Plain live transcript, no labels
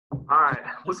All right,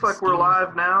 looks like we're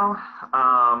live now.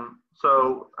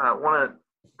 So I want to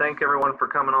thank everyone for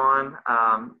coming on.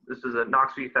 This is a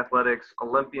Knoxville Youth Athletics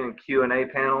Olympian Q&A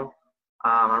panel.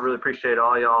 I really appreciate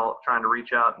all y'all trying to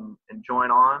reach out and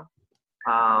join on.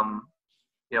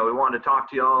 We wanted to talk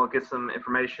to y'all, get some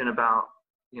information about,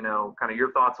 kind of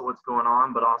your thoughts on what's going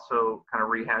on, but also kind of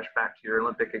rehash back to your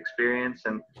Olympic experience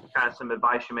and kind of some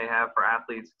advice you may have for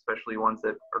athletes, especially ones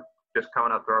that are just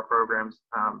coming up through our programs,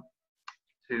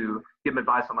 to give them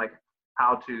advice on like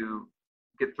how to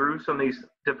get through some of these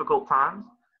difficult times,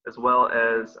 as well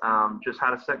as just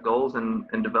how to set goals and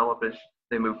develop as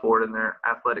they move forward in their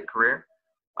athletic career.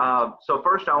 So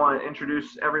first I want to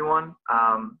introduce everyone.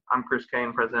 I'm Chris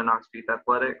Kane, President of Knoxville Youth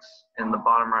Athletics. In the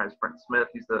bottom right is Brent Smith.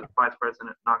 He's the Vice President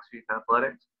of Knoxville Youth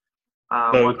Athletics.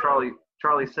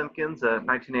 Charlie Simpkins, a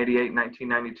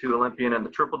 1988-1992 Olympian in the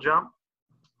triple jump.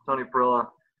 Tony Perilla,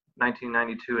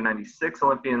 1992 and 96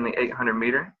 Olympian in the 800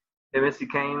 meter. And Missy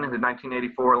Kane, who's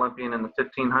 1984 Olympian in the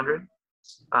 1500.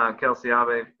 Kelsey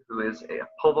Abe, who is a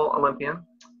pole vault Olympian.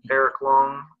 Eric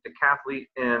Long, a decathlete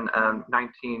in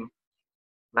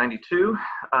 1992.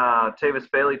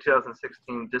 Tavis Bailey,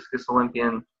 2016 discus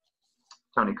Olympian.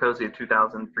 Tony Cozy, a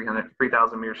 3000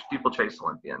 meter steeplechase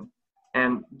Olympian.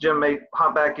 And Jim may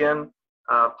hop back in,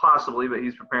 possibly, but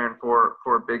he's preparing for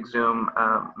a big Zoom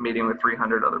meeting with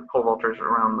 300 other pole vaulters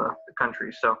around the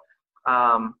country. So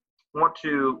want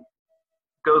to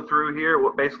go through here.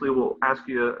 Basically, we'll ask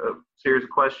you a series of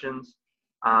questions.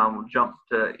 We'll jump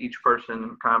to each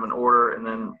person kind of in order, and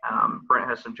then Brent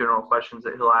has some general questions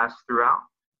that he'll ask throughout.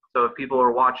 So if people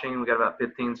are watching, we got about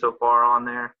 15 so far on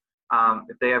there.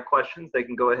 If they have questions, they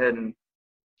can go ahead and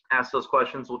ask those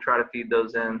questions. We'll try to feed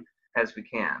those in as we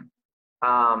can.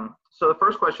 So the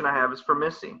first question I have is for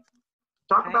Missy.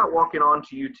 Talk about walking on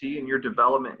to UT and your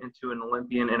development into an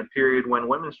Olympian in a period when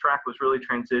women's track was really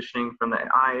transitioning from the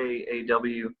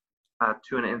IAAW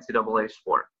to an NCAA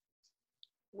sport.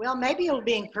 Well, maybe it'll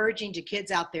be encouraging to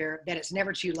kids out there that it's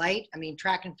never too late. I mean,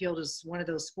 track and field is one of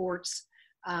those sports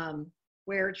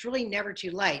where it's really never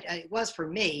too late. It was for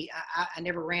me. I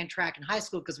never ran track in high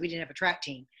school because we didn't have a track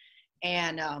team.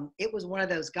 And it was one of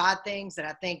those God things that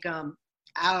I think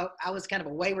I was kind of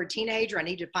a wayward teenager. I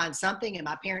needed to find something. And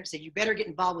my parents said, you better get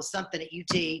involved with something at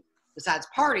UT besides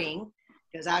partying,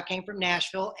 because I came from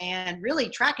Nashville. And really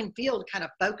track and field kind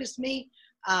of focused me.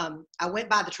 I went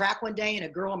by the track one day and a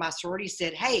girl in my sorority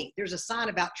said, hey, there's a sign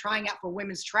about trying out for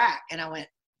women's track. And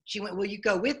she went, will you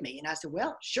go with me? And I said,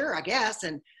 well, sure, I guess.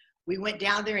 And we went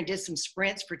down there and did some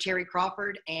sprints for Terry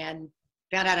Crawford and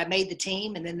found out I made the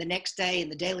team. And then the next day in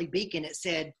the Daily Beacon, it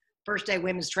said, first day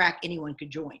women's track, anyone could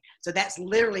join. So that's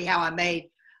literally how I made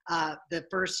the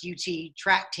first UT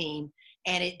track team.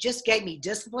 And it just gave me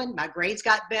discipline. My grades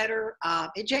got better.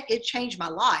 It changed my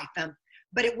life.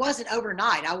 But it wasn't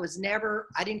overnight. I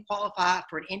didn't qualify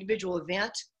for an individual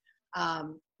event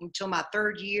until my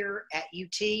third year at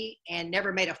UT, and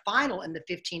never made a final in the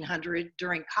 1500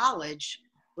 during college.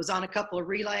 Was on a couple of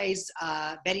relays.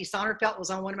 Betty Sonnerfeld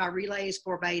was on one of my relays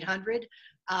for 800.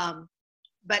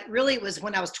 But really it was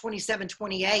when I was 27,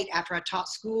 28, after I taught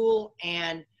school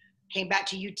and came back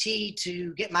to UT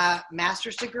to get my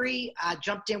master's degree. I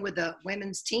jumped in with the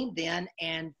women's team then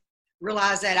and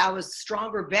realized that I was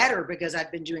stronger, better, because I'd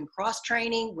been doing cross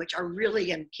training, which I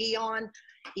really am key on.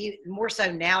 Even more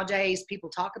so nowadays, people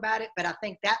talk about it, but I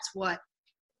think that's what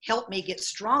helped me get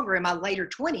stronger in my later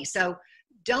 20s. So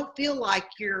don't feel like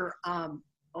you're,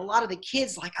 a lot of the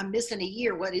kids, like, I'm missing a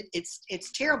year.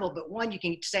 It's terrible, but one, you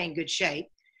can stay in good shape.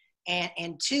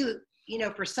 And two,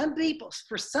 for some people,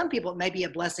 it may be a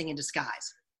blessing in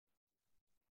disguise.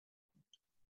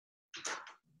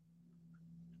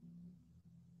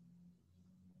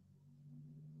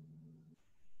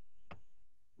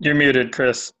 You're muted,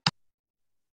 Chris.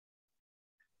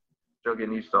 Still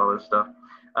getting used to all this stuff.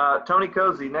 Tony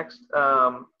Cozy, next.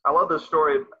 I love this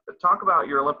story. Talk about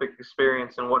your Olympic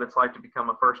experience and what it's like to become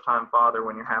a first-time father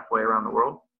when you're halfway around the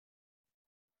world.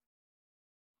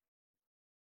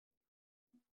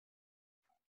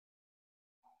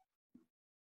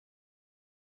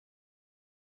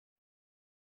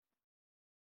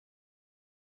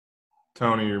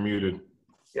 Tony, you're muted.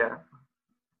 Yeah.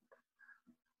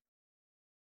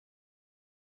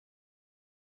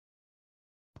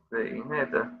 You may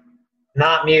have to.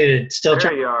 Not muted. Still there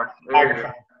trying. You are. There you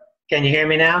are. Can you hear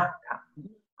me now?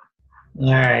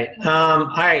 All right. All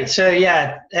right. So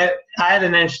yeah, I had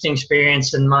an interesting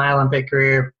experience in my Olympic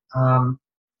career.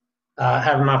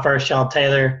 Having my first child,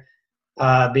 Taylor,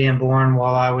 being born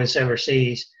while I was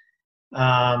overseas.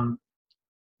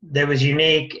 That was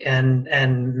unique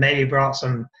and maybe brought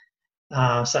some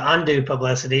undue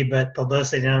publicity, but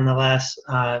publicity nonetheless.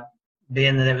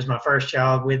 being that it was my first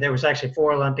child, there was actually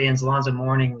 4 Olympians. Alonzo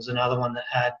Mourning was another one that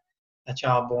had a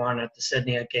child born at the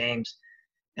Sydney Games,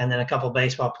 and then a couple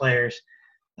baseball players.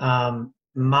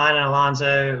 Mine and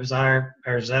Alonzo, it was or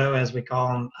Zoe as we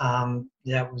call him.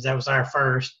 That was our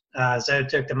first. Zoe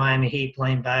took the Miami Heat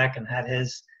plane back and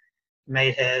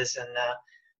made his. And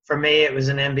for me, it was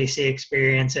an NBC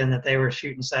experience in that they were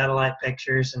shooting satellite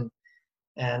pictures and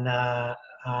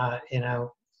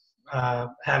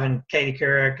having Katie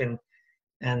Couric and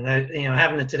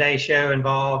having the Today Show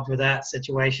involved with that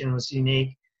situation was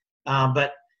unique.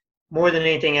 But more than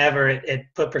anything ever, it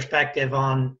put perspective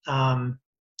on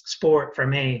sport for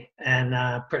me and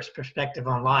perspective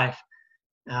on life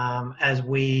as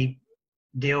we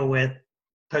deal with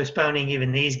postponing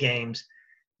even these games.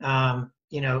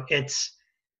 It's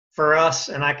for us,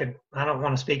 and I don't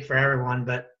want to speak for everyone,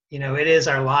 but it is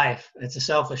our life. It's a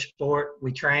selfish sport.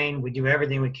 We train, we do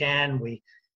everything we can. We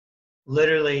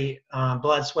literally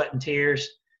blood, sweat, and tears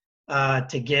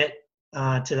to get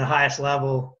to the highest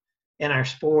level in our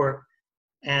sport.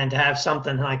 And to have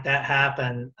something like that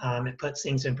happen, it puts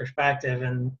things in perspective.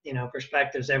 And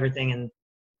perspective's everything. And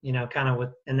kind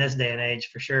of in this day and age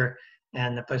for sure.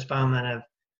 And the postponement of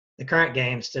the current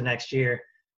games to next year.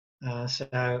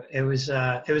 So it was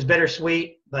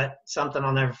bittersweet, but something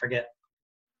I'll never forget.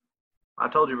 I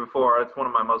told you before, it's one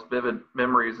of my most vivid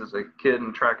memories as a kid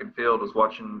in track and field was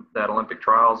watching that Olympic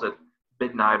trials at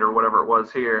midnight or whatever it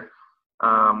was here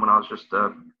when I was just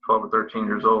 12 or 13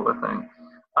 years old, I think.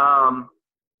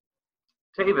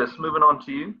 Tavis, moving on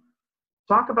to you.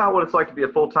 Talk about what it's like to be a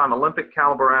full-time Olympic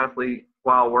caliber athlete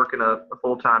while working a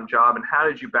full-time job, and how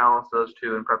did you balance those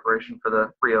two in preparation for the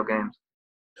Rio Games?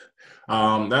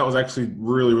 That was actually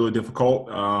really, really difficult.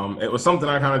 It was something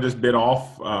I kind of just bit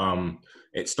off.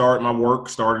 My work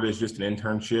started as just an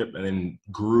internship and then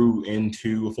grew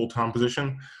into a full-time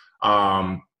position.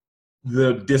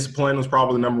 The discipline was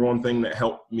probably the number one thing that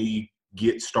helped me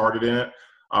get started in it.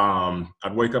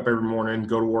 I'd wake up every morning,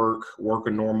 go to work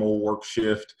a normal work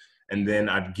shift, and then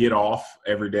I'd get off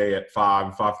every day at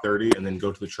 5:30, and then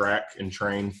go to the track and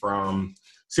train from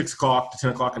 6 o'clock to 10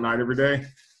 o'clock at night every day.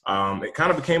 It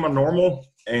kind of became a normal,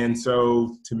 and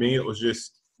so to me it was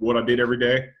just what I did every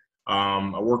day.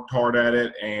 I worked hard at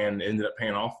it and ended up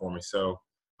paying off for me. So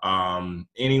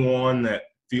anyone that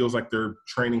feels like their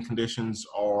training conditions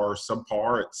are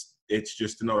subpar, it's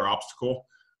just another obstacle.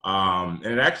 And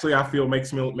it actually, I feel,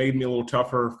 made me a little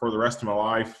tougher for the rest of my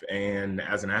life and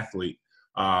as an athlete,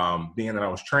 being that I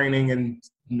was training and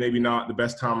maybe not the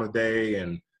best time of the day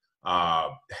and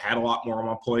had a lot more on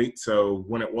my plate. So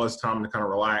when it was time to kind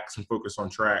of relax and focus on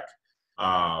track,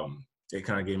 it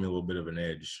kind of gave me a little bit of an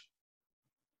edge.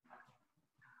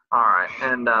 All right,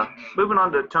 and moving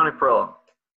on to Tony Perillo.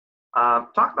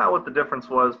 Talk about what the difference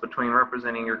was between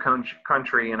representing your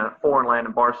country in a foreign land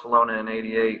in Barcelona in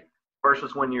 '88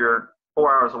 versus when you're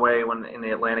 4 hours away in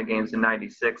the Atlanta Games in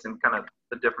 '96, and kind of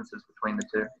the differences between the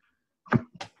two.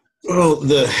 Well,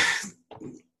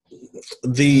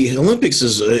 the Olympics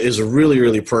is a really,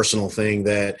 really personal thing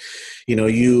that,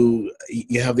 you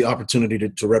have the opportunity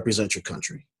to represent your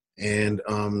country. And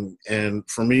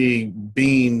for me,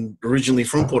 being originally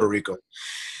from Puerto Rico,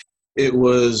 it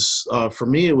was, for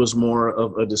me, it was more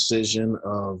of a decision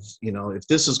of, if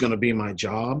this is going to be my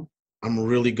job, I'm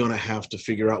really going to have to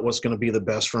figure out what's going to be the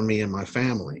best for me and my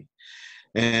family.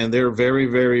 And there are very,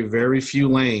 very, very few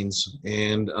lanes.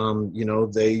 And,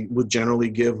 they would generally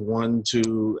give one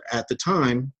to, at the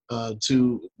time,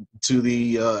 to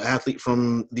the athlete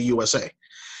from the USA.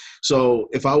 So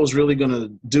if I was really going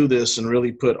to do this and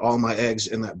really put all my eggs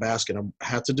in that basket, I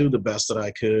had to do the best that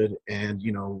I could and,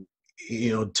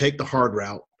 take the hard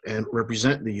route and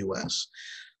represent the U.S.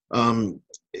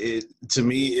 To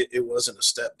me, it wasn't a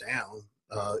step down.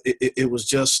 It was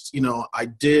just,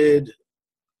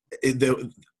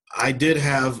 I did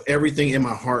have everything in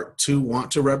my heart to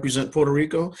want to represent Puerto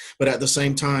Rico, but at the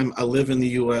same time, I live in the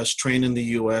U.S., train in the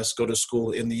U.S., go to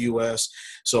school in the U.S.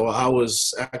 So I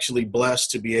was actually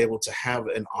blessed to be able to have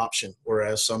an option,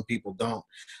 whereas some people don't.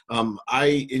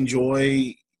 I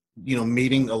enjoy,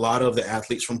 meeting a lot of the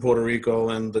athletes from Puerto Rico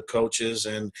and the coaches,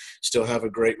 and still have a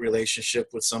great relationship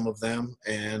with some of them.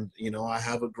 And, I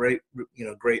have a great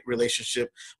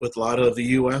relationship with a lot of the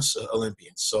U.S.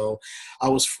 Olympians. So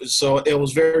it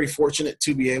was very fortunate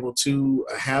to be able to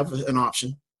have an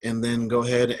option and then go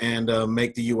ahead and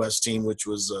make the U.S. team, which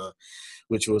was a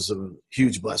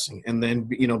huge blessing. And then,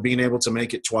 being able to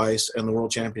make it twice and the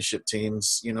world championship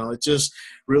teams, it just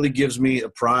really gives me a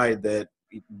pride that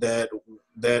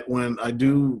when I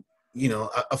do,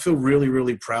 I feel really,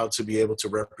 really proud to be able to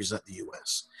represent the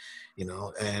U.S.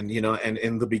 and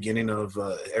in the beginning of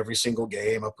every single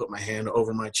game, I put my hand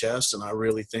over my chest, and I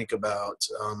really think about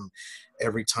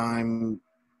every time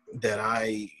that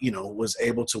I, was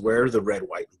able to wear the red,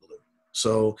 white, and blue.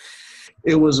 So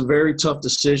it was a very tough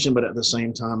decision, but at the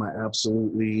same time, I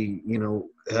absolutely,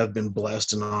 have been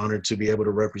blessed and honored to be able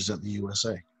to represent the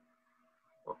USA.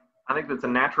 I think that's a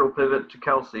natural pivot to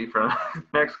Kelsey for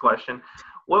next question.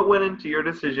 What went into your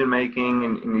decision making,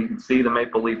 and you can see the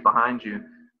maple leaf behind you,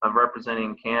 of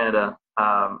representing Canada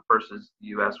versus the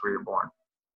U.S. where you're born?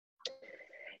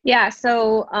 Yeah,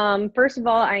 so first of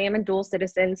all, I am a dual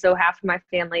citizen, so half of my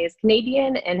family is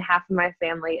Canadian and half of my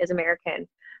family is American.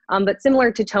 But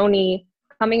similar to Tony,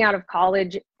 coming out of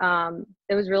college,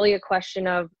 it was really a question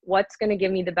of what's going to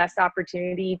give me the best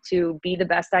opportunity to be the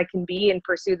best I can be and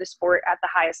pursue the sport at the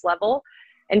highest level.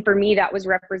 And for me, that was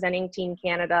representing Team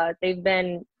Canada. They've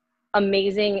been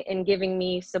amazing in giving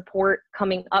me support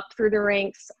coming up through the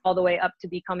ranks all the way up to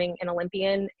becoming an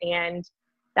Olympian. And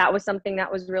that was something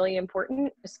that was really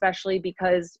important, especially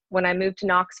because when I moved to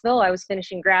Knoxville, I was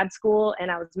finishing grad school and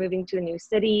I was moving to a new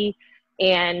city.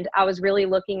 And I was really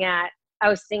looking at, I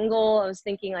was single. I was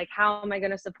thinking, like, how am I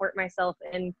going to support myself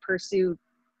and pursue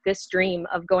this dream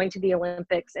of going to the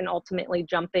Olympics and ultimately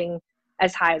jumping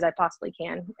as high as I possibly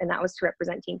can. And that was to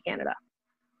represent Team Canada.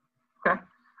 Okay.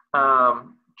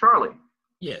 Charlie.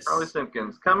 Yes. Charlie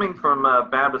Simpkins, coming from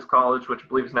Baptist College, which I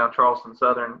believe is now Charleston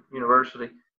Southern University.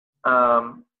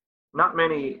 Not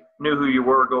many knew who you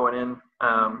were going in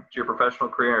to your professional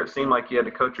career. It seemed like you had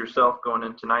to coach yourself going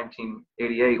into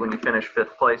 1988 when you finished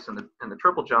 5th place in the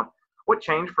triple jump. What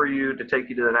changed for you to take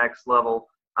you to the next level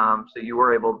so you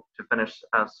were able to finish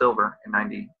silver in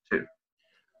 92?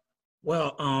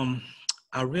 Well,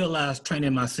 I realized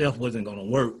training myself wasn't going to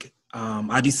work.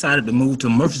 I decided to move to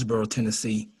Murfreesboro,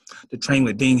 Tennessee to train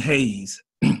with Dean Hayes,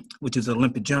 which is an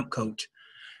Olympic jump coach.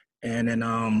 And then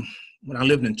when I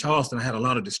lived in Charleston, I had a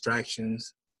lot of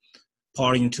distractions,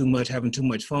 partying too much, having too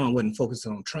much fun, wasn't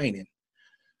focusing on training.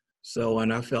 So,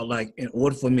 and I felt like in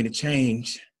order for me to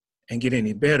change and get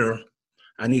any better,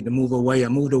 I need to move away. I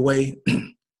moved away,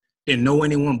 didn't know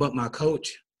anyone but my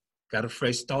coach, got a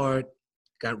fresh start,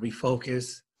 got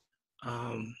refocused.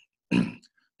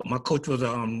 But my coach was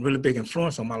a really big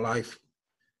influence on my life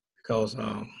because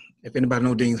if anybody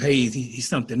knows Dean Hayes, he's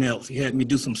something else. He had me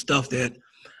do some stuff that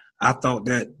I thought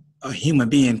that a human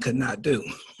being could not do.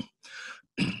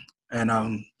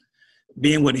 And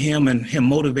being with him and him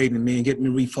motivating me and getting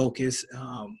me refocused,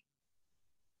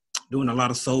 doing a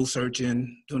lot of soul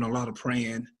searching, doing a lot of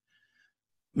praying,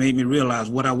 made me realize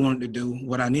what I wanted to do,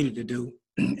 what I needed to do,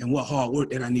 and what hard work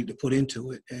that I needed to put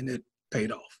into it, and it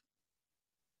paid off.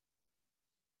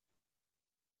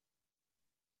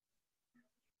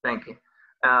 Thank you.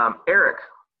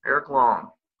 Eric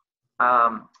Long.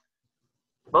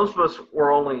 Most of us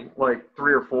were only like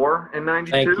 3 or 4 in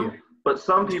 92, but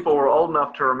some people were old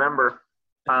enough to remember.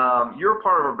 You're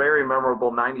part of a very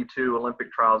memorable 92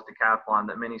 Olympic trials decathlon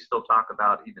that many still talk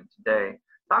about even today.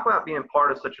 Talk about being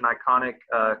part of such an iconic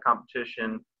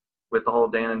competition with the whole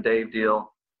Dan and Dave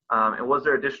deal. And was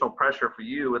there additional pressure for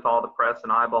you with all the press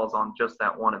and eyeballs on just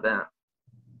that one event?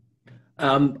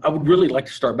 I would really like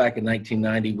to start back in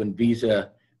 1990 when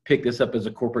Visa picked this up as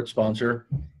a corporate sponsor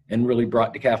and really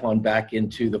brought decathlon back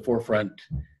into the forefront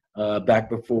back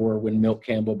before when Milt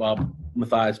Campbell, Bob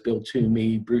Mathias, Bill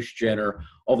Toomey, Bruce Jenner,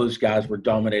 all those guys were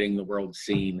dominating the world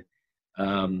scene.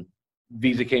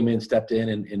 Visa came in, stepped in,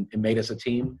 and made us a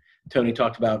team. Tony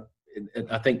talked about,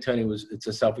 I think Tony was, it's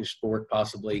a selfish sport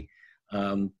possibly.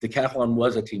 Decathlon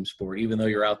was a team sport, even though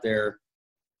you're out there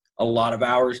a lot of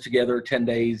hours together, 10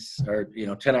 days or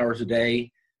 10 hours a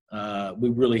day. We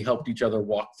really helped each other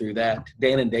walk through that.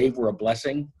 Dan and Dave were a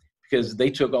blessing because they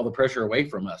took all the pressure away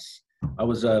from us. I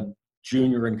was a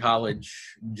junior in college,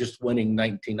 just winning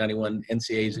 1991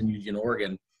 NCAAs in Eugene,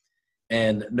 Oregon,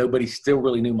 and nobody still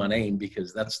really knew my name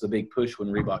because that's the big push when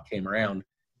Reebok came around.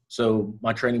 So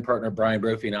my training partner, Brian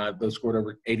Brophy, and I both scored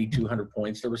over 8,200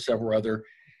 points. There were several other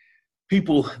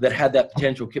people that had that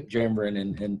potential, Kip Jamberin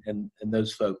and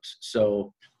those folks.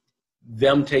 So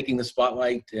them taking the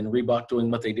spotlight and Reebok doing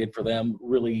what they did for them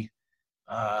really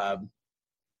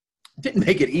didn't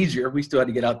make it easier. We still had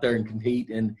to get out there and compete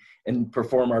and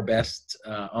perform our best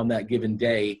on that given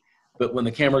day. But when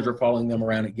the cameras were following them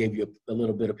around, it gave you a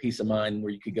little bit of peace of mind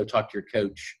where you could go talk to your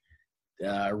coach,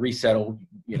 resettle.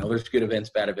 There's good events,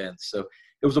 bad events. So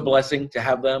it was a blessing to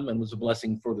have them, and was a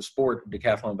blessing for the sport of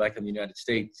decathlon back in the United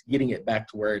States, getting it back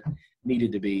to where it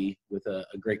needed to be with a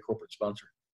great corporate sponsor.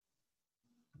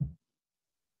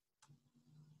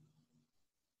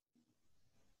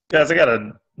 Guys, I got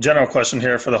a general question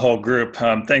here for the whole group.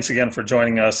 Thanks again for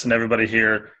joining us and everybody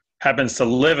here. happens to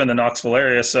live in the Knoxville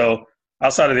area. So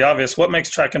outside of the obvious, what makes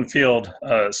track and field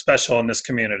special in this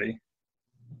community?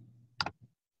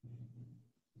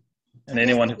 And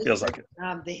anyone who feels like it.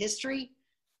 The history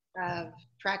of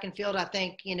track and field, I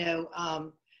think,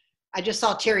 I just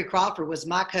saw Terry Crawford was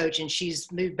my coach, and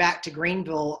she's moved back to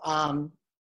Greenville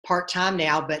part-time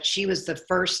now, but she was the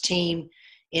first team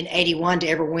in '81 to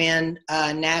ever win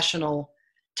a national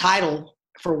title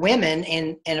for women.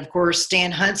 And of course,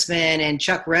 Stan Huntsman and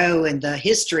Chuck Rowe, and the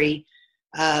history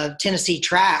of Tennessee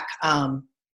track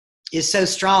is so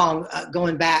strong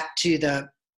going back to the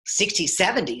 60s,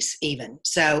 70s even.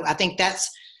 So I think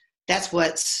that's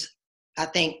what's, I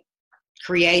think,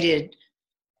 created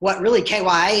what really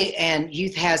KYA and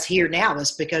youth has here now,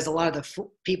 is because a lot of the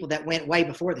people that went way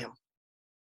before them.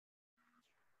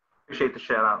 Appreciate the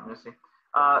shout out, Missy.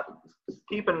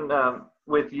 Keeping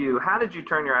with you, how did you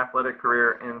turn your athletic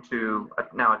career into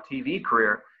now a TV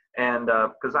career? And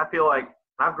because I feel like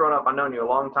I've grown up, I've known you a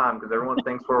long time because everyone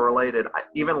thinks we're related.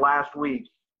 Even last week,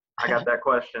 I got that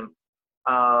question.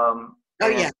 Oh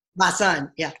yeah, my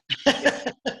son. Yeah.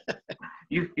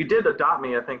 You did adopt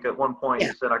me, I think, at one point. Yeah.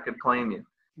 You said I could claim you.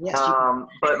 Yes,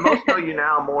 but most know you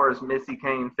now more as Missy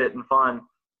Kane, Fit and Fun,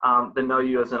 than know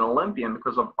you as an Olympian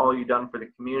because of all you've done for the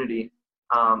community.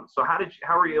 So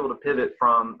how were you able to pivot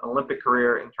from Olympic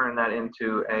career and turn that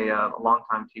into a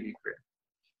long-time TV career?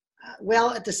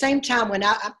 Well, at the same time, when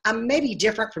I'm maybe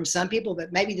different from some people,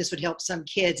 but maybe this would help some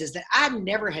kids, is that I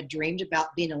never had dreamed about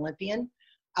being an Olympian.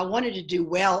 I wanted to do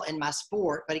well in my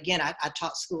sport, but again, I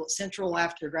taught school at Central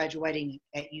after graduating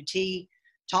at UT,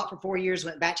 taught for 4 years,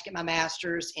 went back to get my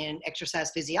master's in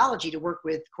exercise physiology to work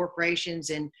with corporations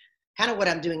and kind of what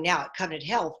I'm doing now at Covenant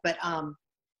Health. But I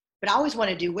always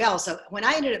wanted to do well. So when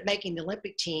I ended up making the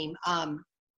Olympic team,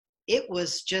 it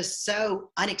was just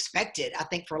so unexpected. I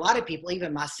think for a lot of people,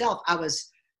 even myself, I was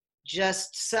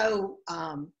just so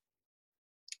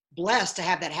blessed to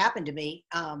have that happen to me.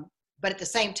 But at the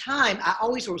same time, I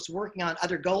always was working on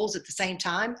other goals at the same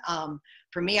time.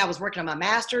 For me, I was working on my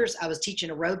master's. I was teaching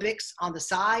aerobics on the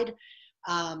side.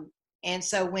 And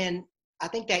so when I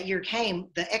think that year came,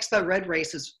 the Expo Road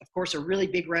Race was, of course, a really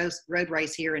big road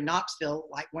race here in Knoxville,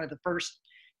 like one of the first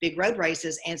big road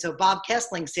races. And so Bob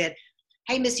Kessling said,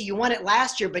 "Hey, Missy, you won it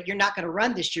last year, but you're not going to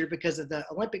run this year because of the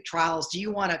Olympic trials. Do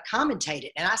you want to commentate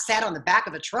it?" And I sat on the back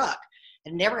of a truck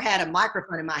and never had a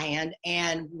microphone in my hand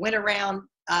and went around.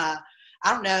 I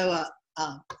don't know,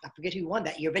 I forget who won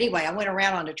that year, but anyway, I went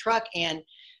around on a truck, and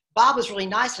Bob was really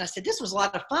nice. And I said, "This was a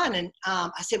lot of fun." And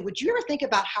I said, "Would you ever think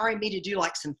about hiring me to do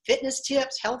like some fitness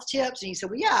tips, health tips?" And he said,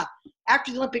 "Well, yeah,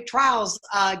 after the Olympic trials,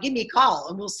 give me a call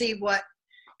and we'll see what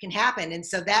can happen." And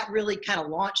so that really kind of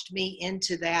launched me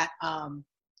into that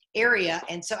area.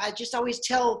 And so I just always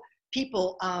tell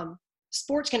people,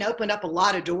 sports can open up a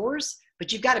lot of doors,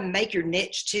 but you've got to make your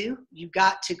niche too. You've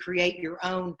got to create your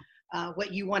own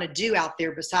what you want to do out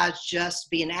there besides just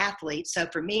be an athlete. So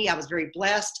for me, I was very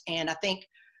blessed. And I think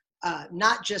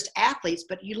not just athletes,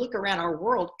 but you look around our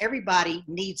world, everybody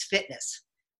needs fitness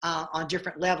on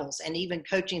different levels. And even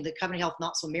coaching the Covenant Health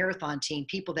Knoxville Marathon team,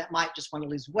 people that might just want to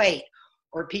lose weight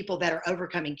or people that are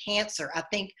overcoming cancer. I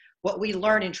think what we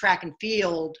learn in track and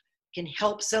field can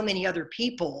help so many other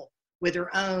people with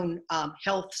their own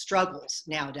health struggles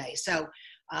nowadays. So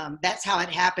that's how it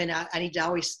happened. I need to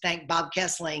always thank Bob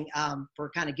Kessling for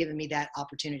kind of giving me that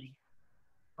opportunity.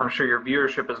 I'm sure your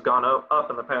viewership has gone up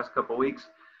in the past couple of weeks.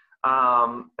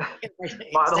 By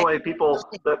the way, people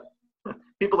that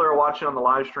are watching on the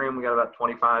live stream, we got about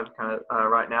 25 kind of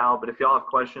right now. But if y'all have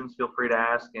questions, feel free to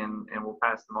ask, and we'll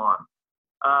pass them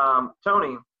on.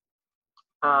 Tony,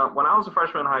 when I was a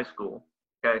freshman in high school,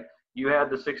 okay, you had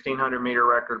the 1,600 meter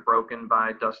record broken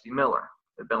by Dusty Miller.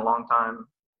 It'd been a long time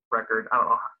record. I don't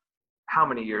know how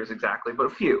many years exactly, but a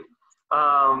few.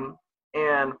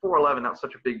 And 4:11, that was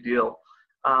such a big deal.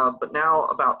 But now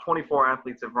about 24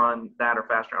 athletes have run that or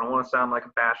faster. I don't want to sound like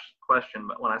a bash question,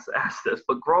 but when I ask this,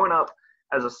 but growing up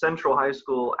as a Central High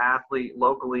School athlete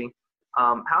locally,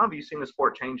 how have you seen the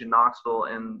sport change in Knoxville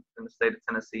and in the state of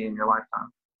Tennessee in your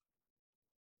lifetime?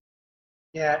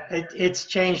 Yeah, it's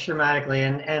changed dramatically,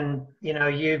 and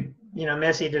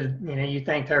Missy did, you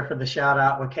thanked her for the shout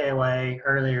out with KYA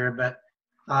earlier, but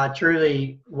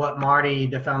truly what Marty,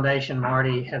 the foundation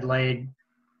Marty had laid,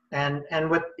 and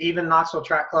with even Knoxville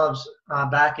Track Club's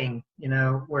backing,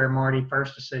 where Marty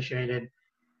first associated,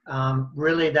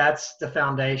 really that's the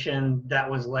foundation that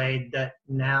was laid that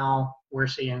now we're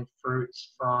seeing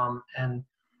fruits from, and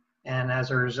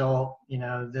as a result,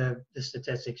 the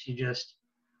statistics you just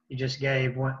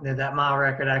gave, that mile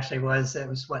record actually was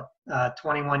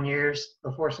 21 years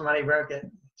before somebody broke it.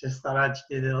 Just thought I'd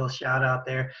do the little shout out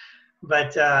there.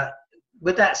 But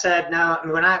with that said, now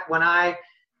when I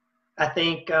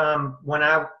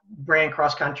ran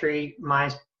cross country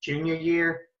my junior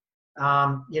year,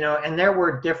 and there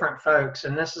were different folks,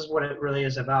 and this is what it really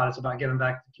is about. It's about giving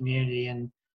back to the community,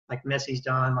 and like Missy's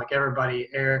done, like everybody,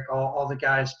 Eric, all the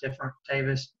guys, different,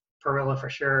 Tavis, Perilla for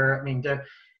sure. I mean,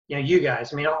 you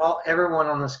guys, I mean, everyone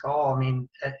on this call, I mean,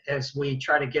 as we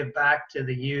try to give back to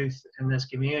the youth in this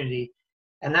community,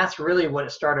 and that's really what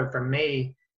it started for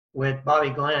me with Bobby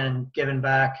Glenn giving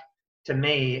back to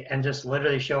me and just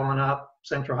literally showing up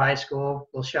Central High School.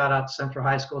 We'll shout out to Central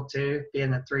High School too,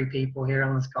 being the 3 people here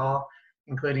on this call,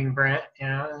 including Brent,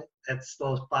 that's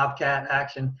those Bobcat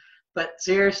action. But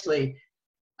seriously,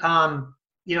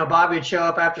 Bobby would show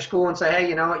up after school and say, hey,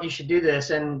 you know what, you should do this.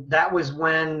 And that was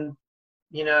when,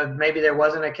 maybe there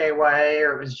wasn't a KYA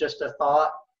or it was just a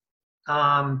thought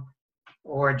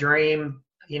or a dream.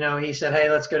 He said, hey,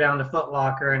 let's go down to Foot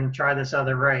Locker and try this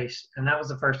other race. And that was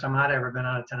the first time I'd ever been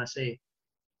out of Tennessee.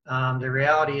 The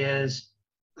reality is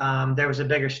there was a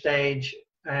bigger stage,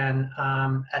 and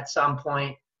at some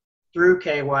point through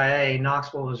KYA,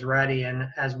 Knoxville was ready. And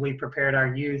as we prepared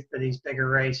our youth for these bigger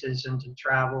races and to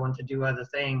travel and to do other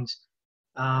things,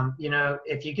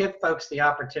 if you give folks the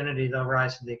opportunity, they'll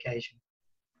rise to the occasion.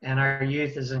 And our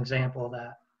youth is an example of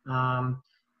that.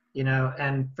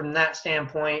 And from that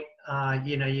standpoint,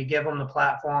 you give them the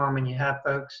platform and you have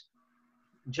folks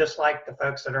just like the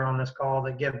folks that are on this call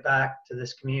that give back to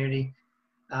this community.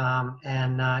 There's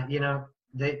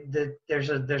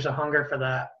a hunger for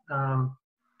that.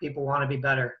 People want to be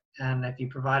better. And if you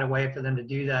provide a way for them to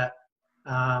do that,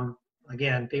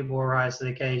 again, people will rise to the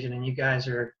occasion, and you guys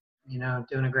are,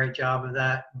 doing a great job of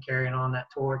that and carrying on that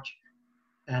torch.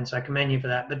 And so I commend you for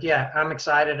that. But yeah, I'm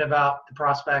excited about the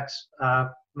prospects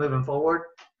moving forward.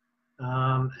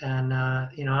 I'm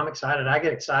excited. I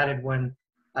get excited when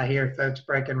I hear folks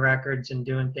breaking records and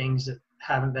doing things that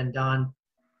haven't been done.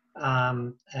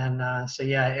 So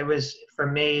yeah, it was, for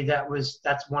me,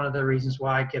 that's one of the reasons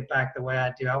why I get back the way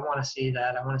I do. I want to see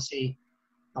that. I want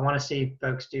to see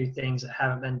folks do things that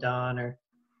haven't been done or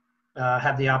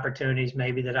have the opportunities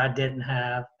maybe that I didn't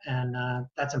have. And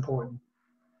that's important.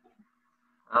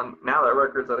 Now that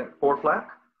record's, I think, 4 flat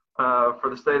for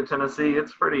the state of Tennessee.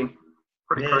 It's pretty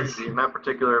crazy in that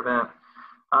particular event.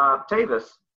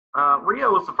 Tavis,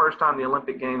 Rio was the first time the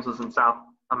Olympic Games was in South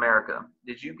America.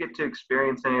 Did you get to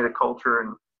experience any of the culture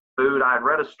and food? I had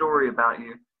read a story about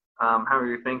you. How you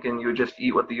were thinking you would just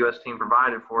eat what the U.S. team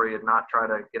provided for you and not try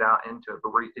to get out into it.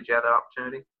 But did you have that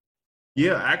opportunity?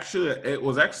 Yeah, actually, it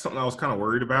was actually something I was kind of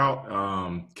worried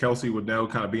about. Kelsey would know,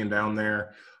 kind of being down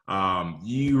there.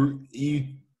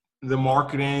 The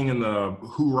marketing and the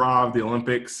hoorah of the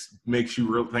Olympics makes you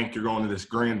really think you're going to this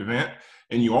grand event,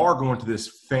 and you are going to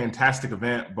this fantastic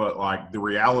event, but like the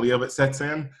reality of it sets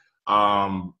in.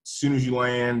 As soon as you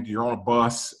land, you're on a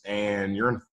bus and you're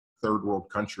in a third world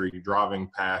country,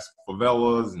 driving past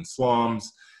favelas and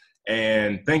slums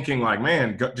and thinking like,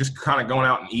 man, just kind of going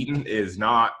out and eating is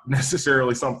not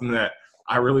necessarily something that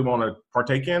I really want to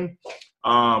partake in.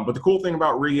 But the cool thing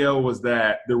about Rio was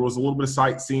that there was a little bit of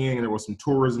sightseeing and there was some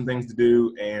tourism things to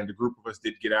do. And a group of us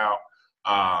did get out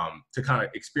to kind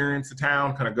of experience the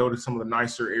town, kind of go to some of the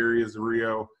nicer areas of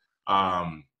Rio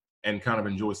and kind of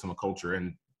enjoy some of the culture.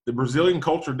 And the Brazilian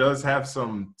culture does have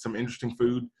some interesting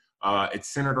food. It's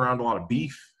centered around a lot of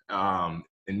beef and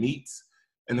meats.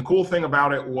 And the cool thing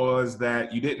about it was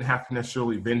that you didn't have to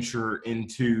necessarily venture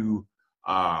into,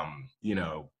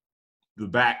 the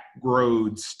back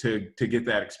roads to get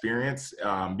that experience.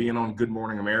 Being on Good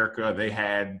Morning America, they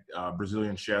had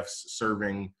Brazilian chefs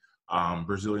serving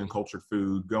Brazilian cultured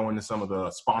food, going to some of the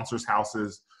sponsors'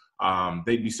 houses.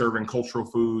 They'd be serving cultural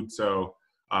food. So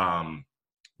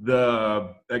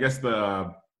the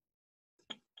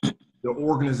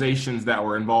organizations that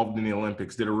were involved in the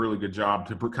Olympics did a really good job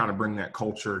to kind of bring that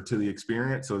culture to the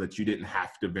experience so that you didn't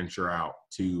have to venture out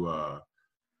to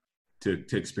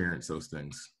experience those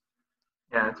things.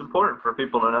 Yeah, it's important for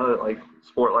people to know that like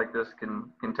sport like this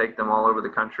can take them all over the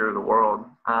country or the world.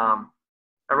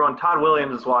 Everyone, Todd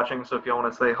Williams is watching, so if you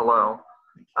want to say hello.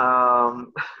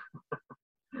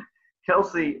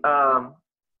 Kelsey, I'm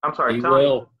sorry, He Tony.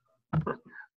 will.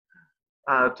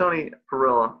 Tony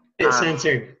Perilla. It's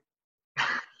censored.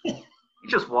 He's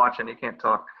just watching. He can't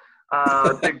talk.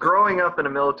 Did growing up in a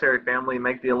military family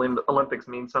make the Olympics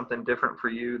mean something different for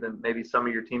you than maybe some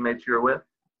of your teammates you were with?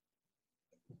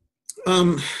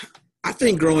 I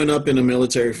think growing up in a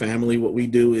military family, what we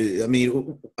do is,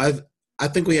 I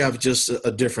think we have just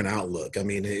a different outlook. I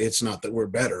mean, it's not that we're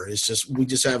better. It's just, we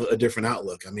just have a different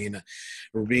outlook. I mean,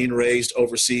 we're being raised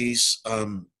overseas.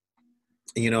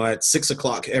 at 6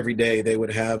 o'clock every day, they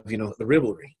would have, the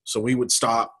rivalry. So we would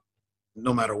stop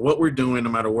no matter what we're doing, no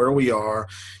matter where we are.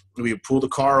 We would pull the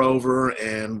car over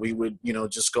and we would,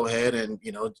 just go ahead and,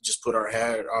 just put our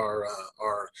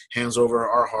hands over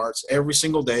our hearts every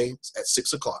single day at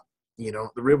 6 o'clock. The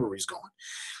rivalry's going.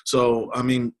 So,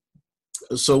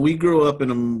 so we grew up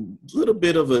in a little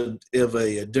bit of a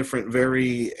different,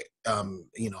 very,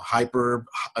 hyper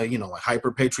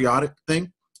patriotic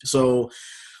thing. So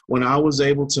when I was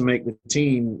able to make the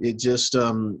team, it just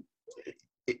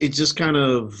kind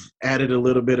of added a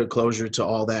little bit of closure to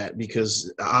all that,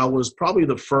 because I was probably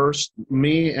the first.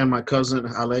 Me and my cousin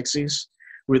Alexis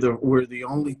were the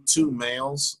only two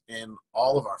males in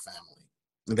all of our family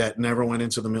that never went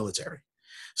into the military.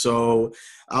 So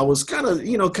I was kind of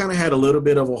had a little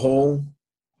bit of a hole,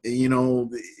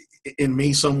 in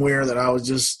me somewhere that I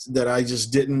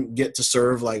just didn't get to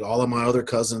serve like all of my other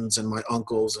cousins and my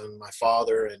uncles and my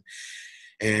father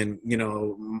and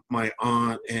my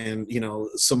aunt and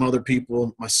some other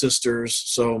people, my sisters.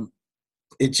 So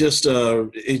it just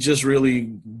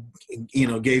really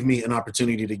gave me an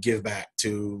opportunity to give back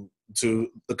to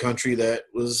the country that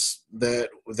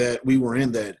we were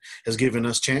in, that has given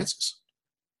us chances.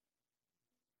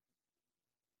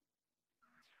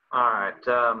 All right.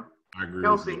 I agree.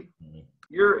 Kelsey,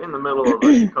 you're in the middle of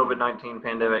the COVID-19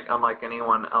 pandemic, unlike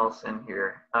anyone else in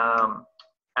here.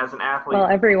 As an athlete, Well,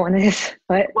 everyone is,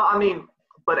 but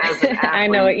but as an athlete, I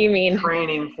know what you mean.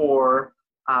 Training for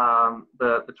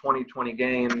the 2020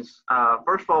 games.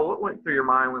 First of all, what went through your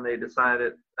mind when they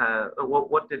decided?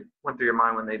 What went through your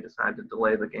mind when they decided to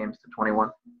delay the games to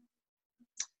 21?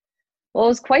 Well, it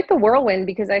was quite the whirlwind,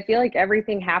 because I feel like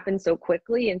everything happened so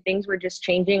quickly and things were just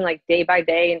changing like day by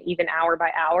day and even hour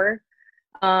by hour.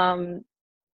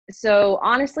 So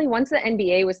honestly, once the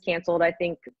NBA was canceled, I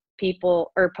think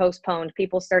postponed,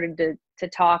 people started to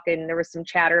talk, and there was some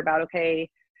chatter about, okay,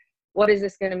 what is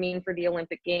this going to mean for the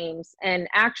Olympic Games? And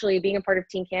actually, being a part of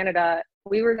Team Canada,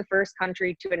 we were the first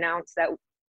country to announce that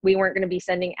we weren't going to be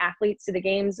sending athletes to the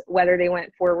games, whether they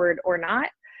went forward or not.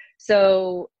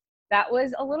 So that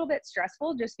was a little bit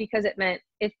stressful, just because it meant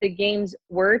if the games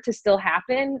were to still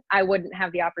happen, I wouldn't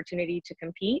have the opportunity to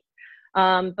compete.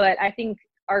 But I think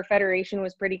our federation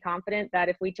was pretty confident that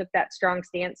if we took that strong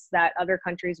stance, that other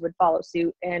countries would follow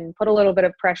suit, and put a little bit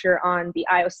of pressure on the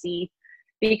IOC,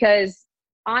 because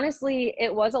honestly,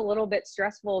 it was a little bit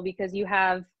stressful, because you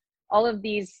have all of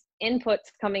these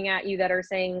inputs coming at you that are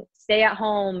saying, stay at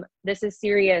home, this is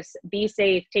serious, be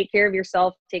safe, take care of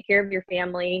yourself, take care of your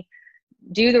family,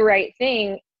 do the right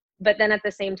thing. But then at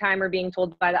the same time, we're being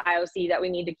told by the IOC that we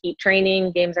need to keep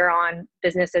training, games are on,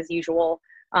 business as usual.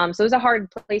 So it was a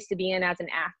hard place to be in as an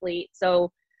athlete.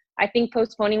 So I think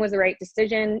postponing was the right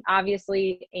decision,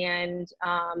 obviously. And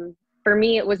for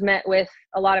me, it was met with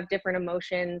a lot of different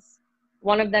emotions.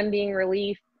 One of them being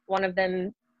relief, one of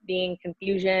them being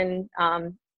confusion.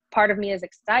 Part of me is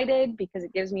excited because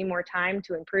it gives me more time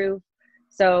to improve.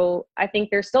 So I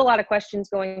think there's still a lot of questions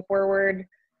going forward.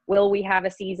 Will we have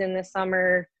a season this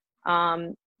summer?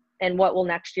 And what will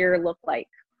next year look like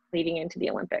leading into the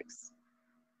Olympics?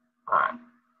 All right.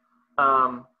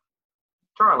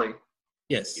 Charlie.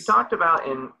 Yes. You talked about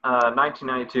in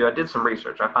 1992, I did some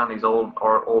research. I found these old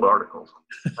articles.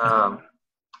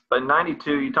 But in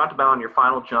 92, you talked about on your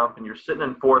final jump, and you're sitting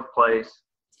in fourth place.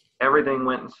 Everything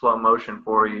went in slow motion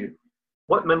for you.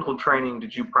 What mental training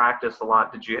did you practice a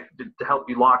lot? Did to help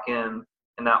you lock in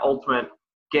that ultimate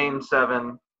game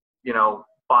 7,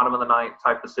 bottom of the ninth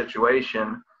type of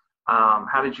situation?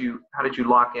 How did you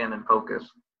lock in and focus?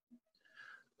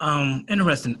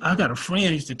 Interesting. I got a friend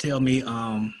who used to tell me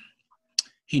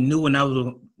he knew when I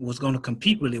was going to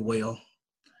compete really well,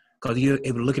 because he was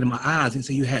able to look into my eyes and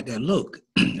say, you had that look.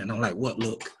 And I'm like, what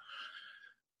look?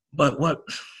 But what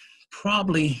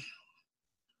probably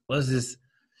was this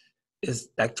is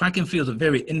like track and field is a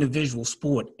very individual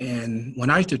sport. And when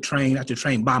I used to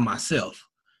train by myself.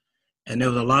 And there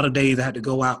was a lot of days I had to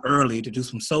go out early to do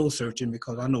some soul searching,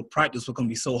 because I know practice was going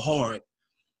to be so hard,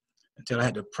 until I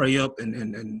had to pray up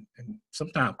and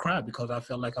sometimes cry, because I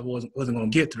felt like I wasn't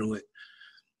going to get through it.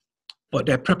 But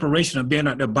that preparation of being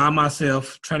out there by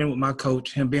myself, training with my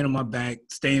coach, him being on my back,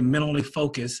 staying mentally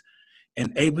focused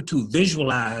and able to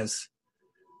visualize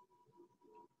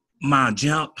my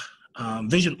jump.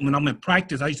 When I'm in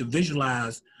practice, I used to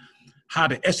visualize how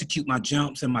to execute my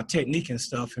jumps and my technique and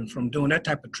stuff. And from doing that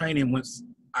type of training, once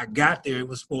I got there, it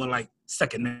was more like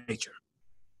second nature.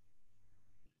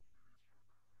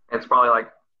 It's probably like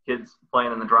kids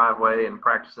playing in the driveway and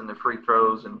practicing the free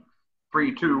throws and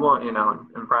 3, 2, 1,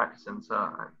 and practicing. So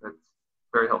that's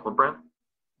very helpful. Brent?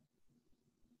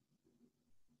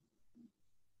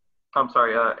 I'm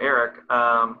sorry, Eric,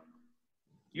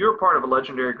 you're part of a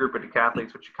legendary group of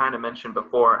decathletes, which you kind of mentioned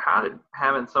before. How did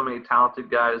having so many talented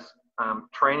guys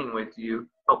training with you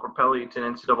help propel you to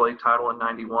an NCAA title in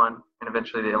 '91 and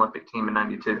eventually the Olympic team in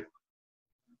 '92?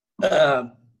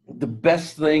 The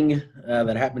best thing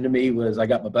that happened to me was I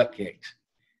got my butt kicked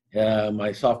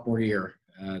my sophomore year.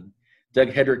 Doug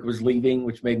Hedrick was leaving,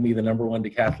 which made me the #1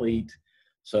 decathlete.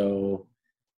 So,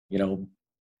 you know,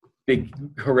 big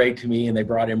hooray to me. And they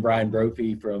brought in Brian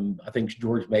Brophy from, I think,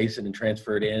 George Mason and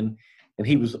transferred in. And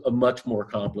he was a much more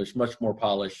accomplished, much more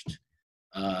polished.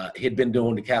 He had been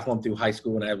doing decathlon through high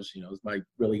school when I was, you know, it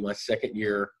was my second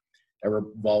year ever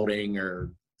vaulting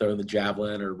or throwing the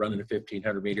javelin or running the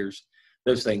 1,500 meters,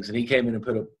 those things. And he came in and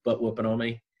put a butt whooping on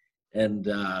me. And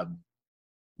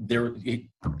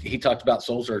he talked about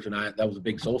soul searching. That was a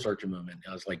big soul searching moment.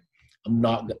 I was like, I'm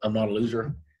not a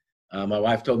loser. My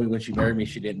wife told me when she married me,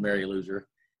 she didn't marry a loser.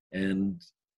 And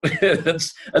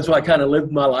that's why I kind of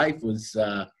lived my life was,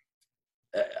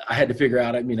 I had to figure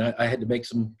out, I mean, I had to make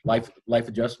some life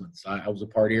adjustments. I was a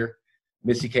partier.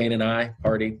 Missy Kane and I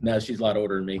partied. Now she's a lot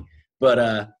older than me,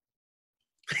 but,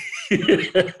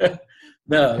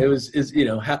 no, it's, you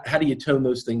know, how do you tone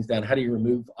those things down? How do you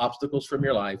remove obstacles from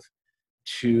your life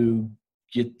to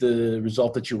get the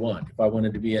result that you want? If I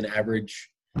wanted to be an average,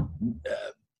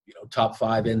 you know, top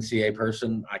 5 NCAA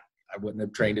person, I wouldn't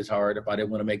have trained as hard. If I didn't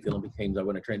want to make the Olympic teams, I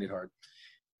wouldn't have trained as hard.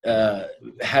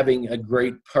 Having a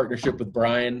great partnership with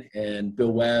Brian and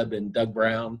Bill Webb and Doug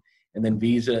Brown, and then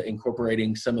Visa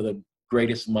incorporating some of the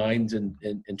greatest minds in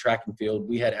track and field.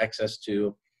 We had access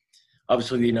to,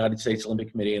 obviously, the United States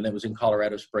Olympic Committee, and that was in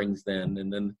Colorado Springs then.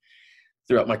 And then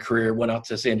throughout my career, went out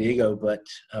to San Diego. But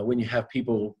when you have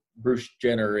people, Bruce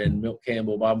Jenner and Milt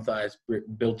Campbell, Bob Mathias,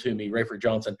 Bill Toomey, Rayford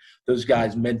Johnson, those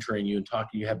guys mentoring you and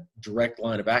talking, you have direct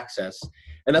line of access.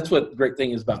 And that's what the great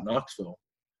thing is about Knoxville.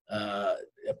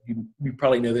 You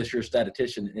probably know this, you're a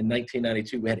statistician. In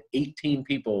 1992, we had 18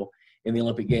 people in the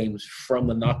Olympic Games from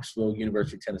the Knoxville,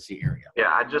 University of Tennessee area.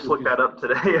 Yeah, I just looked that up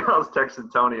today. I was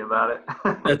texting Tony about it.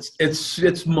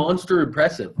 It's monster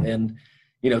impressive. And,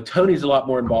 you know, Tony's a lot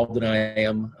more involved than I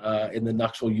am in the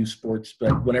Knoxville youth sports,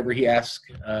 but whenever he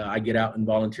asks, I get out and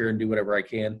volunteer and do whatever I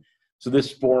can. So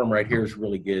this forum right here is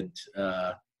really good.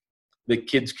 The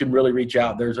kids can really reach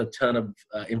out. There's a ton of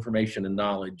information and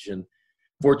knowledge. And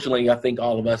fortunately, I think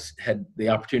all of us had the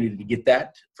opportunity to get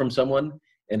that from someone,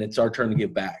 and it's our turn to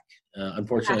give back.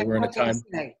 Unfortunately, we're in a time.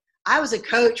 I was a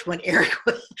coach when Eric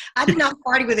was, I did not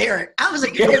party with Eric. I was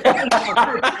a coach.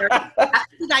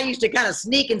 I used to kind of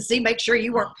sneak and make sure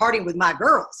you weren't partying with my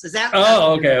girls. Is that?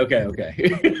 Oh, okay. Get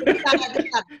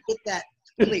that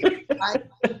clear, right?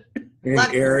 Hey,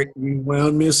 Eric, you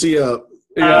wound Missy up.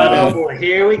 Oh, boy,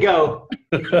 here we go.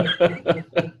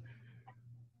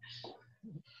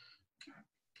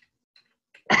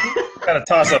 Got a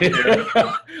toss up here.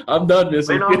 I'm done,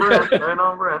 Missy. All right,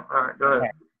 go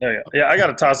ahead. There you go. Yeah, I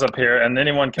got a toss up here, and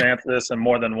anyone can answer this in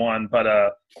more than one,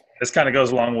 but this kind of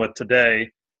goes along with today.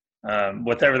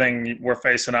 With everything we're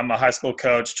facing, I'm a high school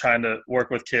coach trying to work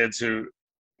with kids who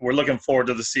we're looking forward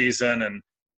to the season,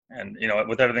 and you know,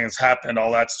 with everything that's happened,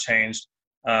 all that's changed.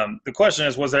 The question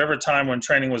is, was there ever a time when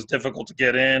training was difficult to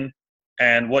get in,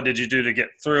 and what did you do to get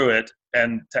through it?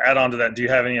 And to add on to that, do you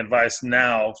have any advice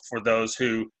now for those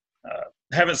who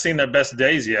haven't seen their best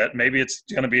days yet? Maybe it's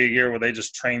going to be a year where they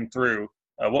just train through.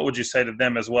 What would you say to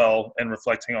them as well in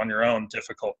reflecting on your own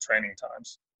difficult training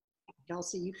times?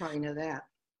 Kelsey, you probably know that.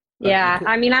 Yeah,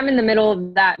 I mean, I'm in the middle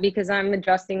of that because I'm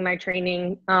adjusting my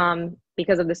training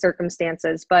because of the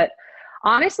circumstances. But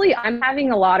honestly, I'm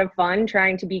having a lot of fun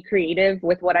trying to be creative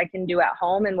with what I can do at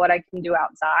home and what I can do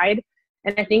outside.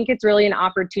 And I think it's really an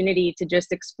opportunity to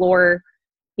just explore,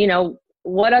 you know,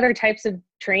 what other types of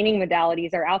training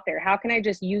modalities are out there? How can I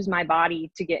just use my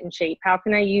body to get in shape? How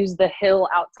can I use the hill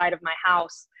outside of my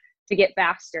house to get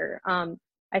faster?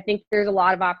 I think there's a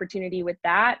lot of opportunity with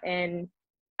that. And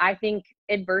I think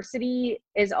adversity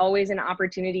is always an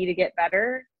opportunity to get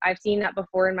better. I've seen that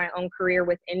before in my own career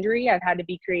with injury. I've had to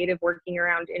be creative working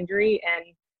around injury, and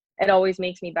it always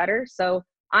makes me better. So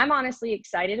I'm honestly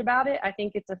excited about it. I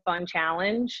think it's a fun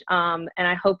challenge. And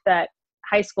I hope that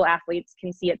high school athletes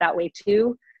can see it that way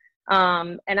too.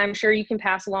 And I'm sure you can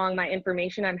pass along my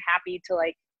information. I'm happy to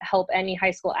like help any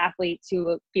high school athletes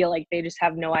who feel like they just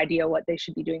have no idea what they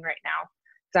should be doing right now,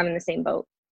 because I'm in the same boat.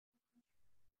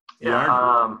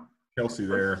 Yeah, Kelsey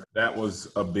there. That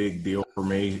was a big deal for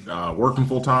me, working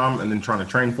full-time and then trying to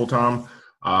train full-time.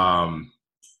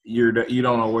 You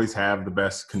don't always have the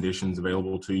best conditions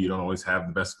available to you. You don't always have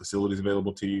the best facilities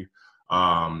available to you.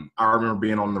 I remember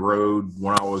being on the road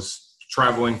when I was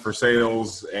traveling for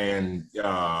sales and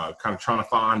kind of trying to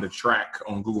find a track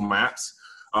on Google Maps.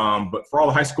 But for all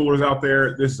the high schoolers out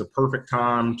there, this is a perfect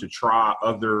time to try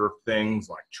other things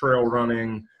like trail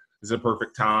running. This is a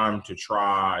perfect time to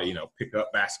try, pick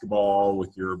up basketball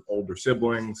with your older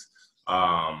siblings.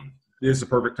 This is a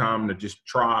perfect time to just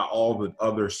try all the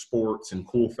other sports and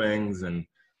cool things and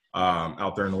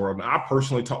out there in the world. And I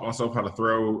personally taught myself how to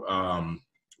throw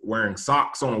wearing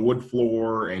socks on a wood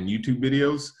floor and YouTube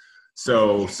videos.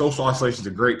 So social isolation is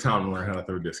a great time to learn how to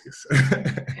throw discus.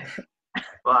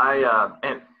 Well,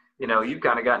 and you've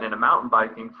kind of gotten into mountain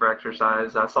biking for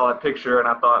exercise. I saw that picture and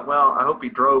I thought, well, I hope he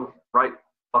drove right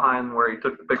behind where he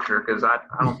took the picture, because I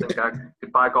don't think I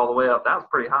could bike all the way up. That was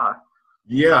pretty high.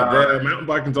 Yeah, the mountain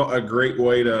biking is a great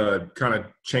way to kind of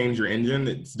change your engine.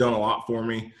 It's done a lot for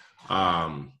me.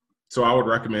 So I would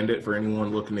recommend it for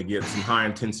anyone looking to get some high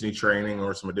intensity training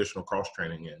or some additional cross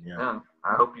training in. Yeah.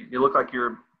 I hope you look like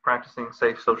you're practicing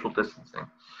safe social distancing.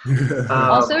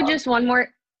 Also, just one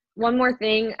more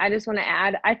thing I just want to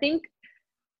add. I think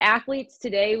athletes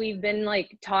today, we've been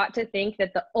taught to think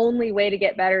that the only way to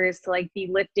get better is to be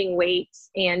lifting weights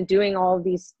and doing all of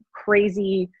these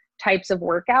crazy types of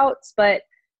workouts. But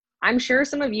I'm sure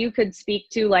some of you could speak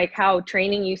to how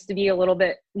training used to be a little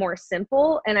bit more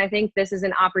simple. And I think this is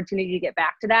an opportunity to get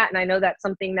back to that. And I know that's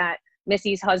something that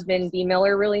Missy's husband, B.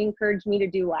 Miller, really encouraged me to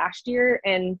do last year.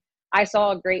 And I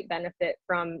saw a great benefit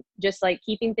from just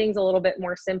keeping things a little bit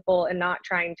more simple and not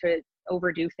trying to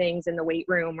overdo things in the weight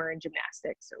room or in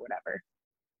gymnastics or whatever.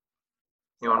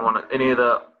 Any of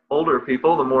the older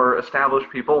people, the more established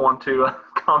people, want to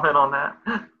comment on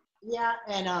that? Yeah,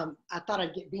 and I thought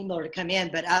I'd get B. Miller to come in,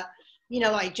 but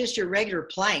just your regular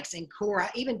planks and core.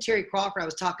 Even Terry Crawford, I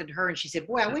was talking to her, and she said,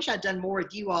 "Boy, I wish I'd done more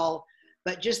with you all,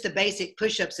 but just the basic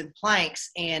push-ups and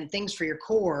planks and things for your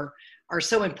core are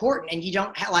so important." And you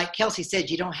don't like Kelsey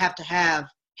said, you don't have to have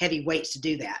heavy weights to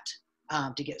do that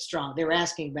to get strong. They were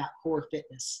asking about core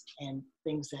fitness and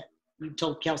things that you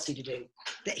told Kelsey to do.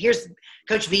 Here's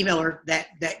Coach B. Miller that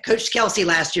coached Kelsey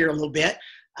last year a little bit.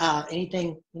 Any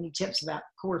tips about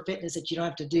core fitness that you don't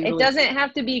have to do? It doesn't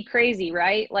have to be crazy,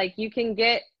 right? You can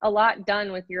get a lot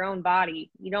done with your own body.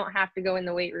 You don't have to go in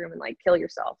the weight room and kill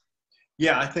yourself.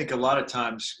 Yeah, I think a lot of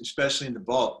times, especially in the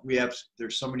bulk,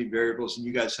 there's so many variables, and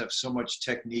you guys have so much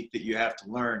technique that you have to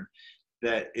learn,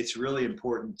 that it's really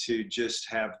important to just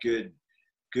have good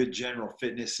general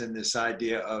fitness. And this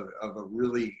idea of a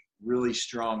really, really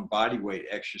strong body weight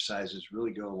exercises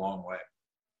really go a long way.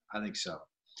 I think so.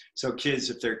 So kids,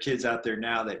 if there are kids out there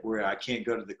now where I can't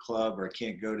go to the club or I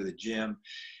can't go to the gym,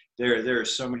 there are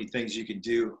so many things you can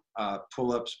do.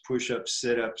 Pull-ups, push-ups,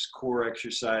 sit-ups, core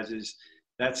exercises.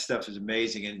 That stuff is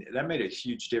amazing. And that made a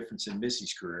huge difference in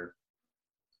Missy's career.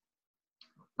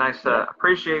 Nice.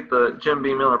 Appreciate the Jim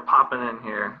B. Miller popping in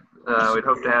here. We'd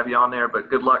hope to have you on there, but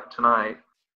good luck tonight.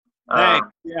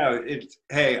 Thanks.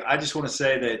 Hey, I just want to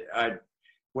say that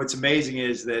what's amazing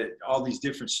is that all these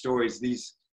different stories,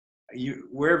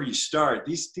 wherever you start,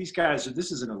 these guys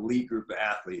this is an elite group of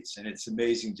athletes, and it's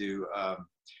amazing to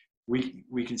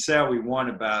we can say all we want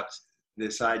about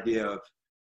this idea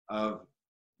of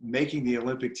making the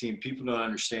Olympic team. People don't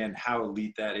understand how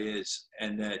elite that is,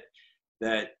 and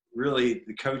that really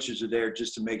the coaches are there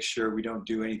just to make sure we don't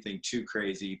do anything too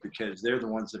crazy, because they're the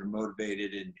ones that are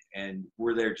motivated, and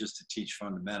we're there just to teach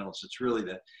fundamentals. It's really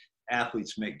the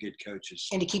athletes make good coaches.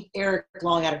 And to keep Eric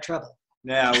Long out of trouble.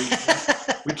 Now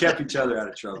we kept each other out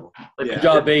of trouble. Yeah. Good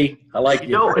job, B. I like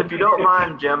you. If you don't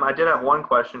mind, Jim, I did have one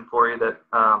question for you that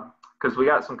because we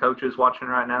got some coaches watching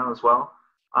right now as well.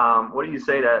 What do you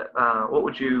say to what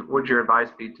would your advice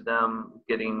be to them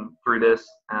getting through this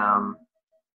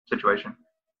situation?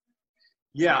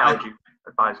 Yeah, how would you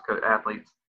advise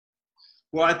athletes?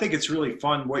 Well, I think it's really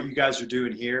fun what you guys are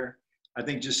doing here. I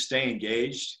think just stay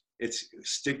engaged. It's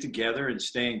stick together and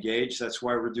stay engaged. That's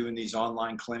why we're doing these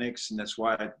online clinics, and that's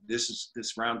why this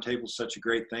roundtable is such a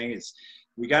great thing.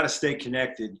 We got to stay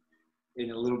connected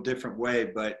in a little different way,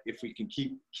 but if we can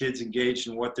keep kids engaged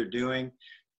in what they're doing,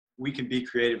 we can be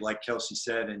creative, like Kelsey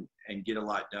said, and get a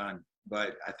lot done.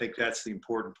 But I think that's the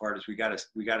important part, is we got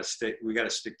to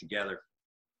stick together.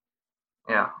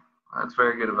 Yeah, that's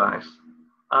very good advice.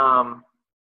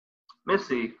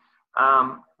 Missy,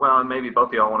 well, maybe both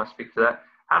of y'all want to speak to that.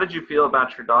 How did you feel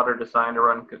about your daughter deciding to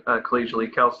run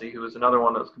collegially? Kelsey, who was another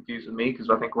one that was confused with me because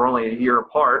I think we're only a year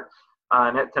apart,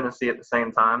 and at Tennessee at the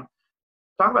same time.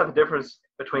 Talk about the difference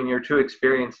between your two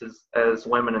experiences as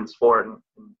women in sport and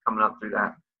coming up through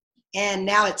that. And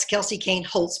now it's Kelsey Kane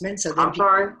Holtzman. So then I'm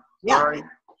sorry. Yeah. Sorry.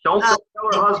 Don't tell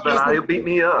her husband. He'll beat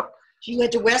me up. She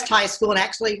went to West High School, and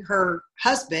actually her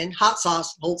husband, Hot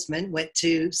Sauce Holtzman, went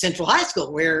to Central High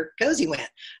School where Cozy went.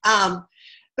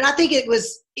 But I think it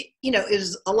was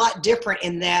a lot different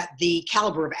in that the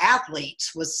caliber of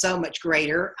athletes was so much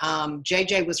greater.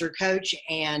 JJ was her coach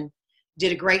and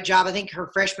did a great job. I think her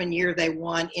freshman year they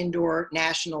won indoor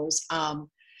nationals.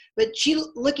 But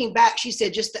looking back, she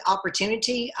said just the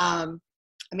opportunity.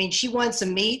 She won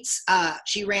some meets.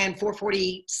 She ran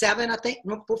 4:47, I think.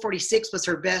 4:46 was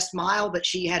her best mile, but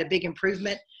she had a big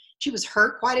improvement. She was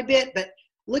hurt quite a bit, but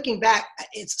looking back,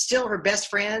 it's still her best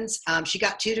friends. She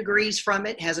got 2 degrees from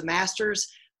it, has a master's,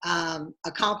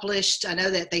 accomplished. I know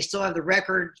that they still have the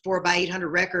record,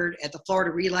 4x800 record at the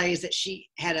Florida Relays, that she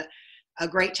had a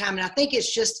great time. And I think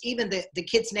it's just even the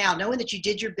kids now, knowing that you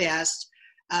did your best,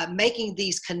 making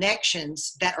these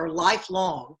connections that are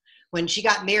lifelong. When she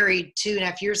got married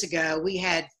 2.5 years ago, we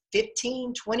had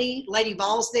 15, 20 Lady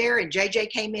Vols there, and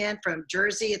JJ came in from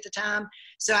Jersey at the time.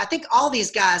 So I think all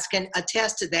these guys can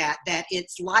attest to that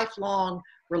it's lifelong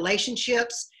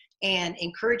relationships and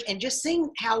encourage, and just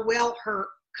seeing how well her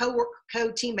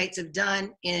co-teammates have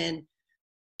done in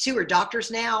 2 are doctors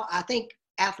now. I think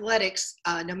athletics,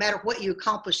 no matter what you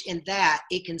accomplish in that,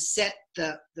 it can set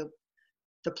the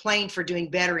plane for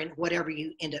doing better in whatever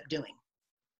you end up doing.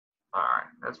 All right,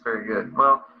 that's very good.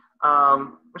 Well,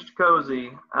 Mr. Cozy,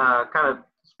 kind of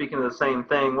speaking of the same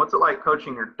thing, what's it like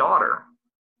coaching your daughter,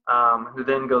 who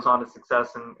then goes on to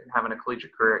success and having a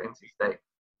collegiate career at NC State?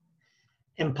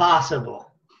 Impossible.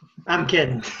 I'm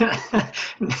kidding.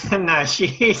 No,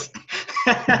 he's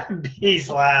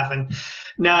laughing.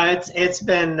 No, it's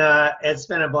been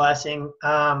a blessing.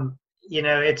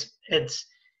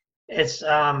 It's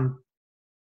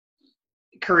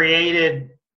created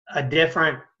a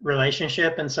different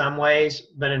relationship in some ways,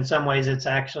 but in some ways it's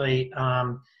actually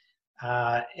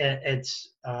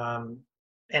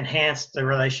enhanced the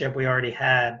relationship we already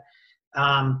had.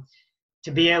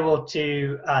 To be able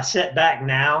to sit back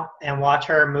now and watch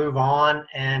her move on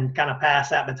and kind of pass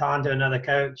that baton to another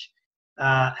coach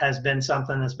has been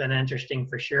something that's been interesting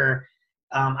for sure.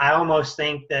 I almost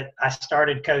think that I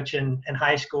started coaching in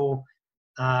high school,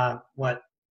 8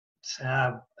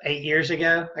 years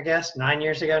ago, I guess, 9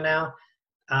 years ago now,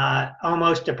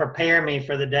 almost to prepare me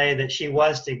for the day that she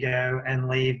was to go and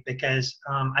leave, because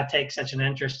I take such an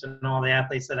interest in all the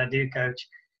athletes that I do coach.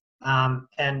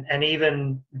 And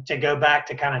even to go back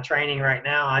to kind of training right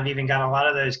now, I've even got a lot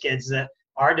of those kids that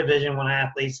are Division I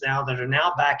athletes now that are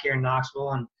now back here in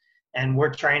Knoxville, and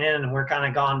we're training and we're kind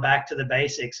of gone back to the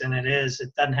basics. And it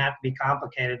doesn't have to be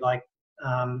complicated like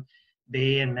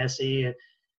B and Missy.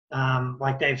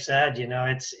 Like Dave said,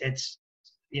 it's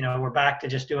we're back to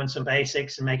just doing some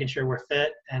basics and making sure we're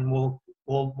fit, and we'll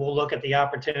look at the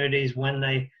opportunities when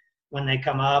they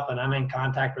come up, and I'm in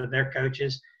contact with their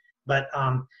coaches. But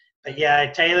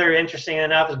yeah, Taylor, interesting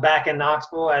enough, is back in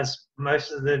Knoxville, as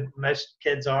most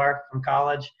kids are from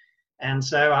college. And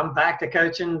so I'm back to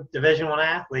coaching Division I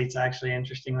athletes, actually,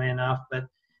 interestingly enough. But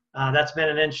that's been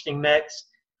an interesting mix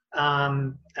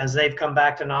as they've come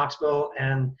back to Knoxville,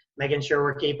 and making sure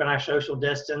we're keeping our social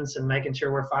distance and making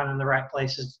sure we're finding the right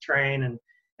places to train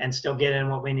and still get in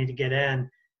what we need to get in.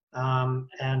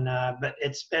 But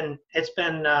it's been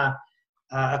to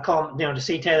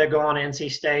see Taylor go on to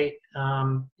NC State.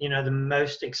 The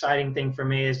most exciting thing for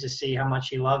me is to see how much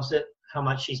she loves it, how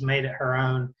much she's made it her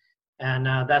own. And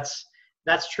that's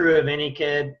true of any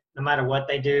kid, no matter what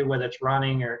they do, whether it's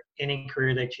running or any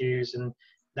career they choose. And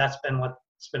that's been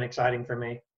what's been exciting for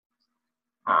me.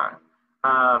 All right.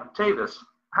 Tavis,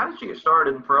 how did you get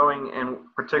started in throwing, and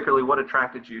particularly what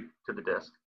attracted you to the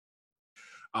disc?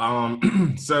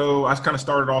 So I kind of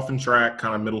started off in track,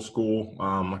 kind of middle school,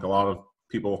 like a lot of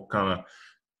people kind of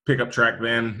pick up track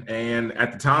then. And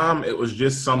at the time, it was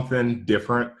just something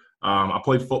different. I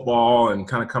played football, and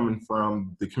kind of coming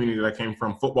from the community that I came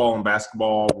from, football and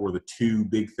basketball were the 2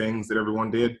 big things that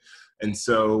everyone did. And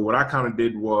so what I kind of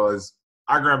did was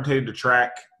I gravitated to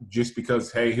track just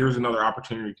because, hey, here's another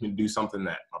opportunity to do something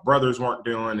that my brothers weren't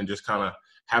doing, and just kind of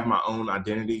have my own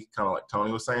identity, kind of like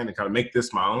Tony was saying, to kind of make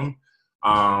this my own.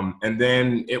 And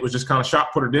then it was just kind of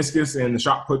shot put or discus, and the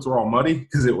shot puts were all muddy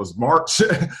because it was March.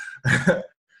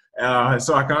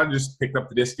 So I kind of just picked up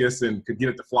the discus and could get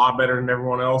it to fly better than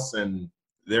everyone else. And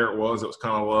there it was. It was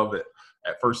kind of love at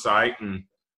first sight. And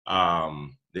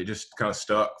they just kind of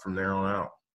stuck from there on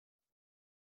out.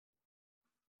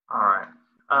 All right.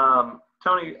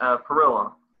 Tony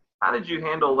Parilla, how did you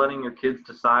handle letting your kids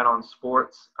decide on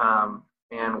sports?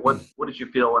 And what did you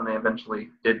feel when they eventually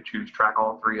did choose track,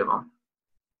 all 3 of them?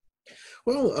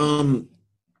 Well,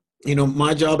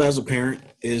 my job as a parent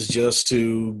is just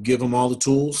to give them all the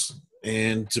tools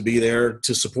and to be there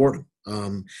to support them.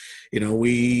 You know,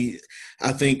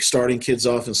 I think starting kids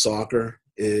off in soccer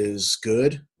is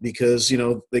good because, you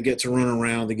know, they get to run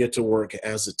around, they get to work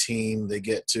as a team, they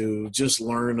get to just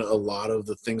learn a lot of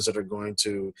the things that are going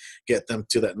to get them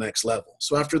to that next level.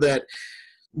 So after that,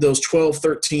 those 12,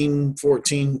 13,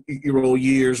 14-year-old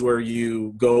years where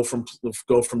you go from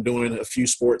doing a few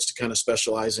sports to kind of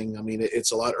specializing. I mean,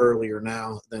 it's a lot earlier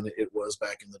now than it was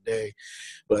back in the day.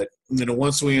 But, you know,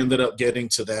 once we ended up getting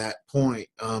to that point,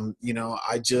 you know,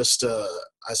 I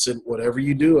said, whatever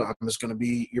you do, I'm just going to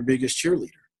be your biggest cheerleader.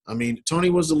 I mean,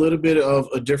 Tony was a little bit of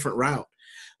a different route.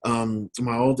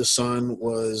 My oldest son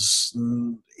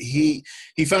he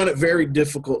found it very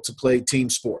difficult to play team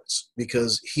sports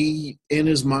because in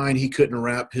his mind, he couldn't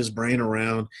wrap his brain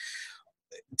around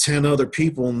 10 other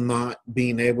people not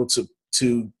being able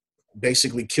to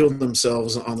basically kill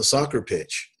themselves on the soccer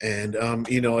pitch. And,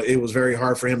 you know, it was very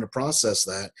hard for him to process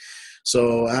that.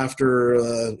 So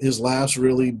after his last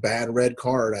really bad red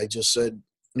card, I just said,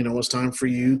 you know, it's time for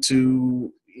you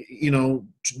to, you know,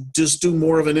 just do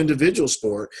more of an individual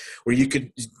sport where you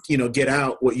could, you know, get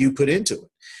out what you put into it,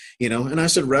 you know. And I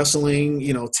said wrestling,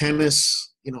 you know,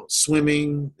 tennis, you know,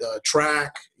 swimming,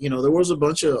 track, you know, there was a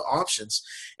bunch of options.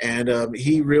 And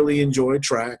he really enjoyed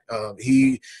track.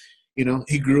 He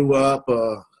grew up,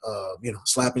 you know,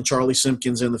 slapping Charlie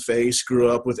Simpkins in the face, grew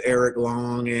up with Eric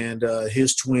Long and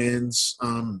his twins,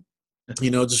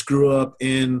 you know, just grew up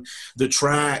in the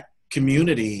track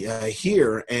community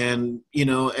here. And, you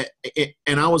know,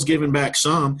 and I was giving back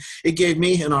some. It gave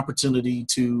me an opportunity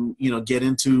to, you know, get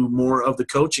into more of the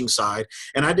coaching side.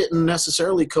 And I didn't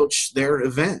necessarily coach their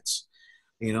events,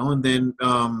 you know. And then,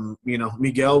 you know,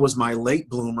 Miguel was my late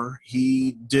bloomer.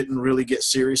 He didn't really get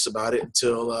serious about it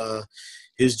until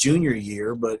his junior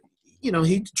year. But, you know,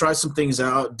 he tried some things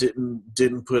out,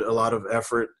 didn't put a lot of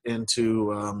effort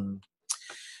into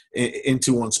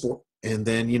one sport. And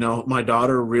then, you know, my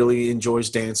daughter really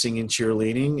enjoys dancing and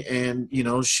cheerleading, and, you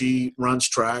know, she runs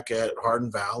track at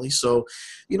Hardin Valley. So,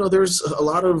 you know, there's a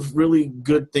lot of really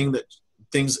good things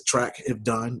that track have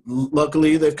done.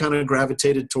 Luckily, they've kind of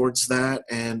gravitated towards that,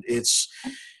 and it's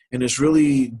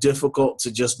really difficult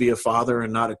to just be a father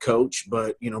and not a coach.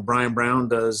 But, you know, Brian Brown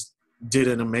did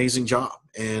an amazing job,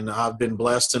 and I've been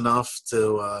blessed enough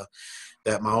to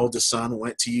that my oldest son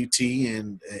went to UT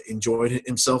and enjoyed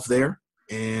himself there.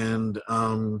 And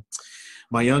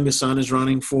my youngest son is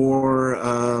running for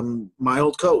my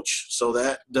old coach. So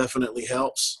that definitely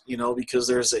helps, you know, because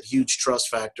there's that huge trust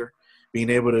factor, being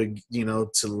able to, you know,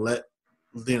 to let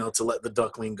the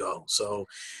duckling go. So,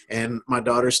 and my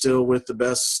daughter's still with the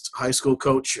best high school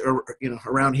coach, you know,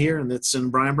 around here, and it's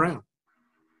in Brian Brown.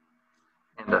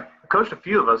 And coached a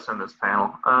few of us in this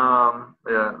panel.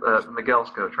 Miguel's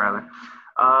coach, rather.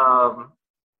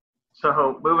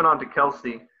 So moving on to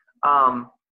Kelsey.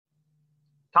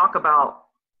 Talk about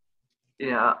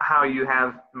how you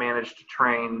have managed to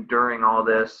train during all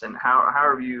this, and how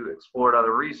have you explored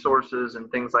other resources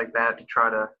and things like that to try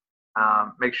to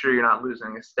make sure you're not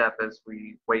losing a step as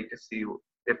we wait to see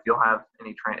if you'll have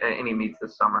any meets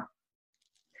this summer.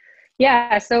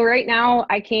 Yeah, so right now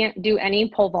I can't do any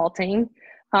pole vaulting.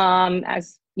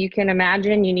 As you can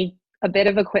imagine, you need a bit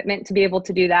of equipment to be able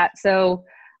to do that. So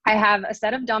I have a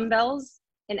set of dumbbells,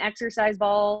 an exercise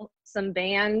ball, some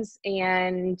bands,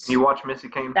 and you watch Missy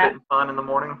Kane Fit and Fun in the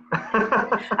morning?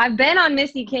 I've been on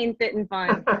Missy Kane Fit and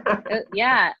Fun.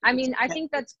 Yeah, I mean, I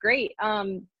think that's great.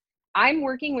 I'm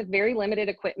working with very limited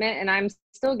equipment, and I'm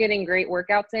still getting great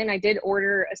workouts in. I did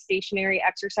order a stationary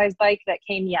exercise bike that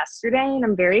came yesterday, and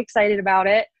I'm very excited about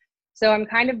it. So I'm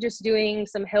kind of just doing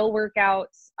some hill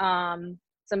workouts,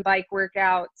 some bike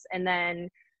workouts, and then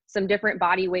some different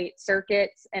body weight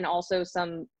circuits, and also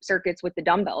some circuits with the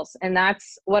dumbbells. And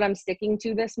that's what I'm sticking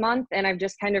to this month. And I've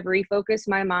just kind of refocused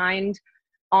my mind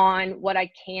on what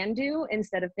I can do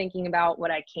instead of thinking about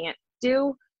what I can't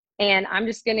do. And I'm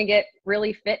just going to get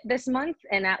really fit this month.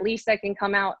 And at least I can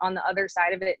come out on the other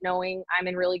side of it knowing I'm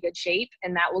in really good shape.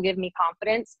 And that will give me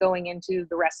confidence going into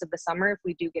the rest of the summer if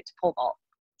we do get to pole vault.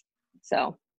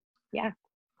 So, yeah.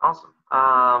 Awesome.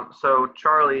 So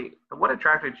Charlie, what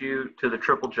attracted you to the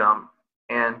triple jump,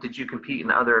 and did you compete in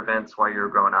other events while you were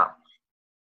growing up?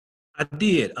 I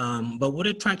did, but what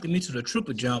attracted me to the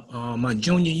triple jump, my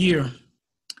junior year,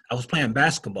 I was playing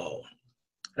basketball.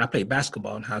 I played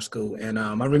basketball in high school, and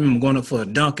I remember going up for a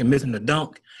dunk and missing the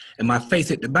dunk, and my face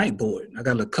hit the backboard. I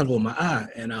got a little color on my eye,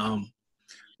 and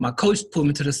my coach pulled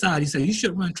me to the side. He said, "You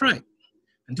should run track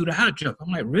and do the high jump."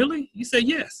 I'm like, "Really?" He said,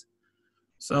 "Yes."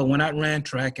 So when I ran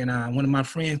track, and one of my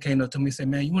friends came up to me and said,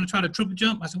 "Man, you want to try the triple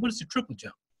jump?" I said, "What is the triple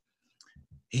jump?"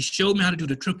 He showed me how to do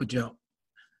the triple jump.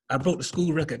 I broke the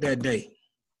school record that day.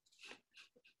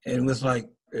 it was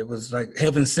like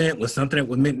heaven sent, was something that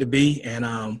was meant to be. And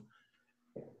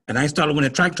I started when the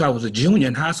track until I was a junior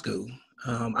in high school.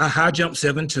 I high jumped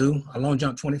 7'2", I long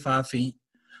jumped 25 feet,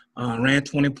 ran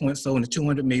 20 points so in the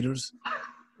 200 meters,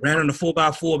 ran on the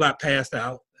 4x4, about passed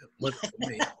out. It wasn't for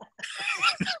me.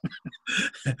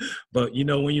 But you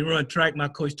know, when you run track, my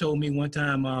coach told me one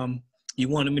time, he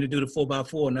wanted me to do the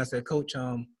 4x4, and I said, Coach,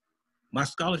 my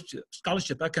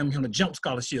scholarship, I come here on a jump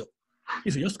scholarship.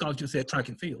 He said, your scholarship said track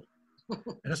and field, and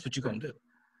that's what you're gonna do.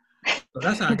 So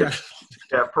that's how I got.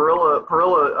 Yeah, Perilla,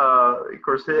 of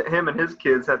course, him and his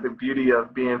kids had the beauty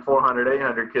of being 400,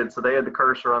 800 kids, so they had the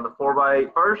cursor on the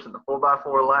 4x8 first and the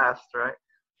 4x4 last, right?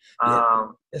 Yeah,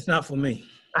 it's not for me.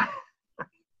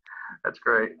 That's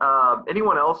great.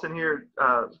 Anyone else in here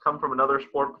come from another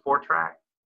sport before track?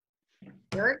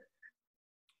 Eric?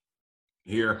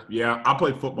 Here, yeah, I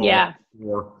played football. Yeah.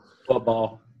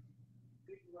 Football.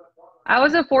 I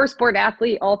was a 4-sport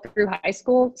athlete all through high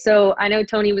school. So I know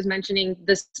Tony was mentioning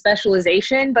the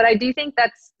specialization, but I do think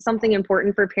that's something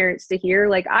important for parents to hear.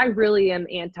 Like, I really am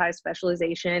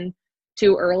anti-specialization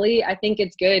too early. I think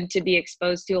it's good to be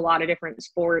exposed to a lot of different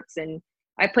sports. And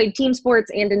I played team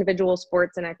sports and individual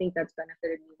sports, and I think that's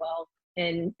benefited me well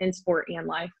in sport and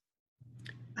life.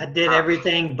 I did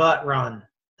everything but run.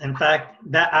 In fact,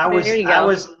 that I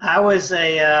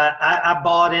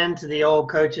bought into the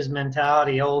old coach's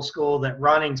mentality, old school, that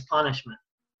running's punishment,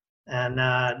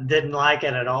 and didn't like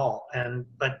it at all.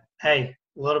 But hey,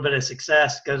 a little bit of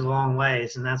success goes a long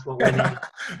ways, and that's what we need.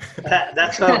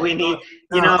 That's what we need,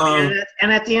 you know.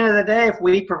 And at the end of the day, if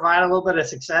we provide a little bit of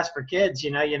success for kids,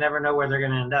 you know, you never know where they're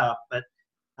going to end up. But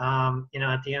you know,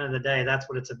 at the end of the day, that's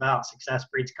what it's about. Success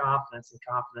breeds confidence, and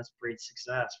confidence breeds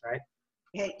success, right?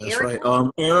 Hey, That's Eric, right.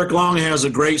 Eric Long has a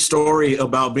great story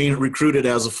about being recruited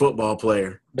as a football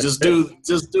player. Just do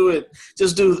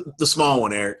the small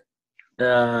one, Eric.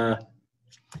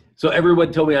 So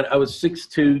everyone told me I was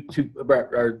 6'2",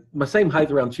 or my same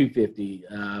height, around 250.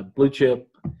 Blue chip,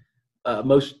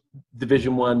 most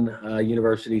Division I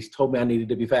universities told me I needed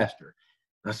to be faster.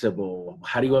 I said, well,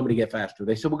 how do you want me to get faster?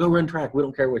 They said, well, go run track. We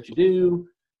don't care what you do.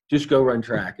 Just go run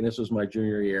track. And this was my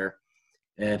junior year.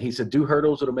 And he said, do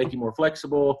hurdles. It'll make you more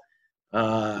flexible.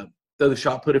 Throw the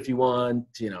shot put if you want,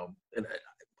 you know. And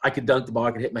I could dunk the ball.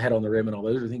 I could hit my head on the rim and all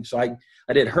those other things. So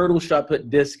I did hurdle, shot put,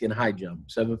 disc, and high jump,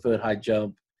 7-foot high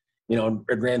jump, you know,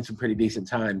 and ran some pretty decent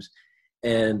times.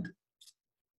 And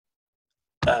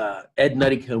Ed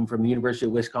Nuttycombe from the University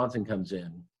of Wisconsin comes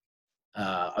in.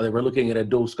 They were looking at a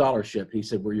dual scholarship. He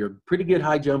said, well, you're a pretty good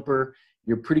high jumper.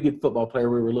 You're a pretty good football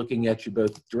player. We were looking at you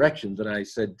both directions. And I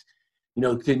said, you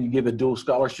know, can you give a dual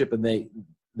scholarship? And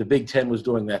the Big Ten was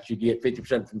doing that. You get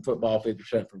 50% from football,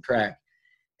 50% from track.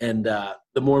 And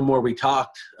the more and more we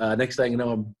talked, next thing you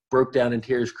know, I broke down in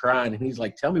tears crying. And he's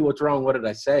like, tell me what's wrong. What did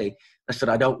I say? I said,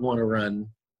 I don't want to run.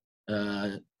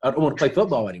 I don't want to play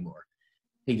football anymore.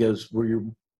 He goes, well, you're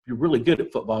really good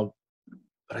at football.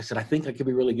 But I said, I think I could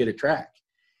be really good at track.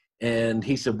 And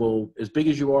he said, well, as big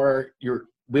as you are,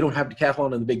 we don't have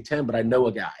decathlon in the Big Ten, but I know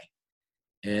a guy.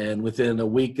 And within a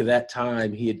week of that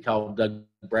time, he had called Doug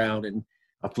Brown, and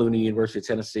I flew to the University of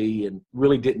Tennessee and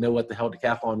really didn't know what the hell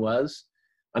decathlon was.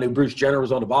 I knew Bruce Jenner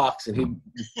was on the box, and he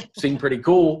seemed pretty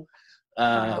cool.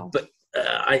 But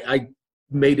I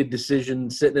made a decision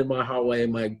sitting in my hallway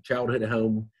in my childhood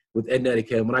home with Ed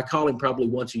Nuttycombe, and I call him probably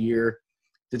once a year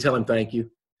to tell him thank you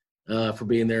for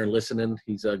being there and listening.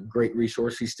 He's a great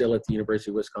resource. He's still at the University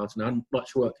of Wisconsin. I'm not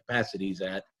sure what capacity he's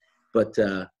at, but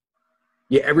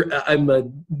yeah, I'm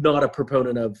not a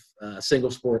proponent of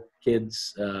single sport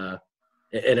kids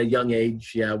at a young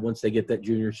age. Yeah, once they get that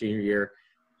junior, senior year,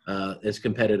 as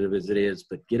competitive as it is.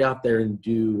 But get out there and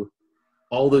do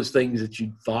all those things that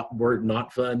you thought were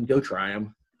not fun. Go try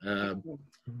them.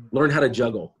 Learn how to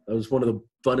juggle. That was one of the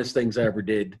funnest things I ever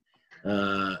did.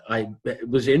 I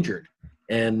was injured,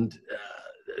 and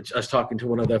I was talking to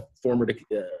one of the former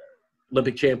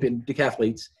Olympic champion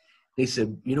decathletes. He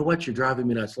said, you know what, you're driving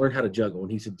me nuts. Learn how to juggle.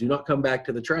 And he said, do not come back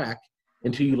to the track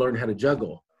until you learn how to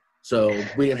juggle. So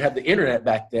we didn't have the internet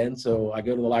back then. So I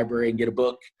go to the library and get a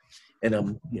book,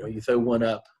 and you throw one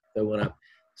up.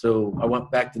 So I went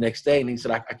back the next day, and he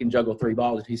said, I can juggle 3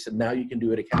 balls. And he said, now you can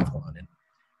do a decathlon. And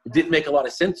it didn't make a lot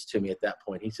of sense to me at that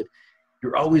point. He said,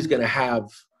 you're always going to have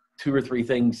 2 or 3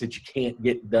 things that you can't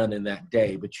get done in that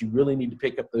day, but you really need to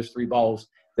pick up those 3 balls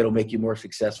that'll make you more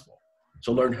successful.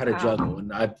 So learn how to juggle.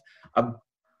 And I've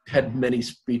had many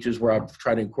speeches where I've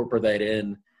tried to incorporate that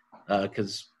in,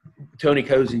 because Tony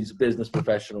Cozy's a business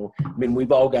professional. I mean,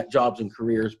 we've all got jobs and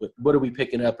careers, but what are we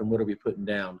picking up and what are we putting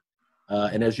down?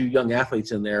 And as you young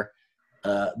athletes in there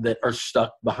that are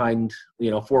stuck behind,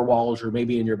 4 walls or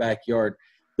maybe in your backyard,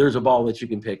 there's a ball that you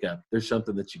can pick up. There's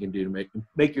something that you can do to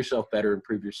make yourself better,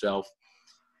 improve yourself,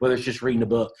 whether it's just reading a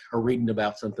book or reading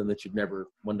about something that you've never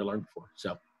wanted to learn before.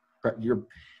 So your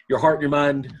heart and your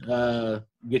mind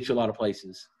get you a lot of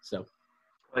places. So.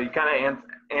 Well, you kind of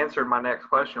answered my next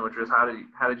question, which was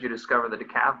how did you discover the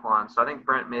decathlon? So I think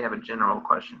Brent may have a general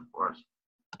question for us.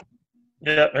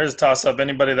 Yeah, here's a toss-up.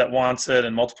 Anybody that wants it,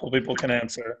 and multiple people can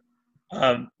answer.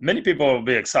 Many people will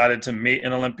be excited to meet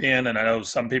an Olympian, and I know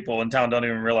some people in town don't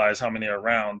even realize how many are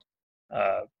around.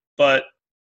 But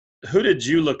who did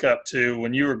you look up to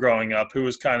when you were growing up? Who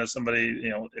was kind of somebody,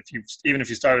 even if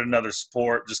you started another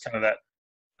sport, just kind of that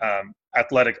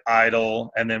athletic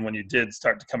idol, and then when you did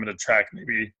start to come into track,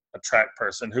 maybe a track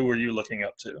person, who were you looking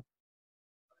up to?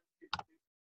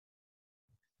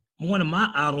 One of my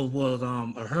idols was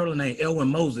a hurdler named Elwin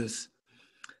Moses.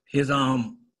 His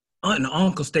aunt and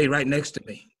uncle stayed right next to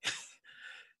me.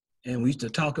 And we used to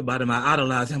talk about him. I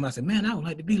idolized him. I said, man, I would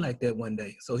like to be like that one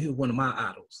day. So he was one of my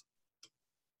idols.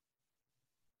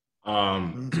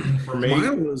 For me,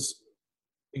 Mine was.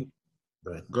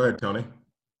 Go ahead, Tony.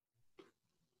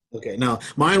 Okay, now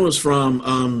mine was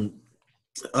from.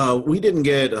 We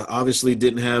obviously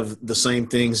didn't have the same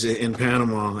things in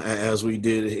Panama as we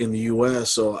did in the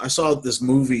U.S. So I saw this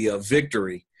movie,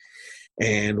 Victory,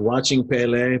 and watching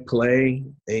Pele play.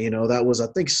 That was, I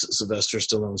think, Sylvester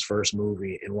Stallone's first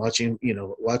movie, and watching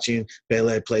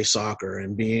Pele play soccer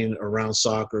and being around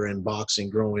soccer and boxing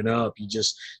growing up, you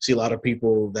just see a lot of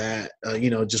people that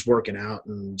just working out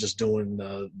and just doing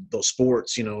those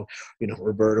sports.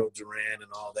 Roberto Duran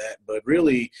and all that, but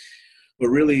really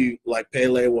like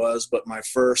Pele was. But my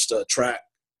first track,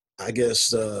 I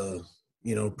guess,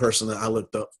 person that I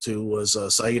looked up to was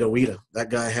Said Owita. That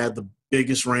guy had the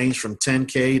biggest range from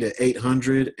 10K to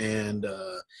 800, and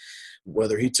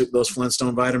whether he took those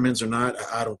Flintstone vitamins or not,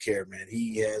 I don't care, man.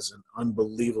 He has an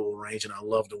unbelievable range, and I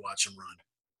love to watch him run.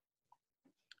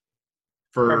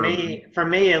 For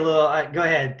me, a little. Go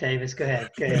ahead, Davis. Go ahead,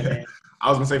 man. I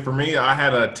was gonna say, for me, I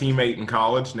had a teammate in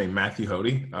college named Matthew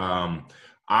Hody.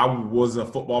 I was a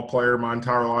football player my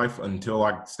entire life until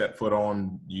I stepped foot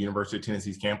on the University of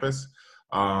Tennessee's campus.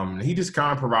 He just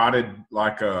kind of provided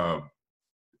like a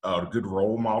good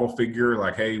role model figure.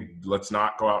 Like, hey, let's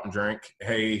not go out and drink.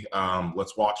 Hey,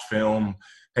 let's watch film.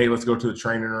 Hey, let's go to the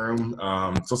training room.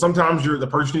 So sometimes the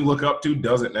person you look up to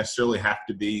doesn't necessarily have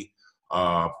to be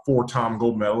four-time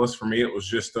gold medalist. For me, it was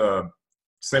just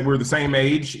say we're the same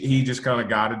age. He just kind of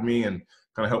guided me and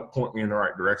kind of helped point me in the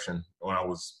right direction when I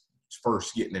was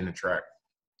first getting into track.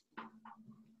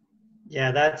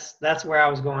 Yeah, that's where I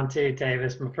was going to,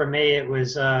 Davis. For me, it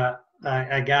was a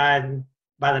guy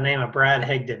by the name of Brad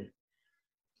Higdon.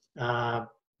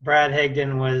 Brad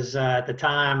Higdon was at the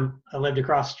time, I lived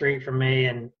across the street from me,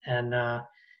 and I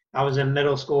was in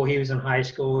middle school. He was in high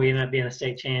school. He ended up being a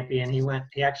state champion.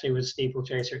 He actually was a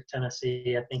steeplechaser at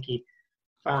Tennessee. I think he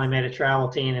finally made a travel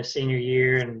team his senior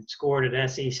year and scored at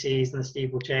SECs in the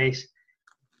steeplechase.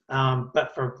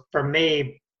 But for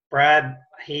me, Brad,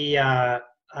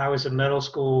 I was in middle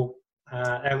school.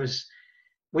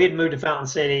 We had moved to Fountain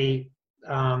City,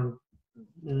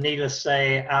 needless to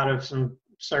say, out of some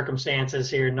circumstances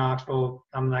here in Knoxville.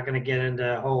 I'm not going to get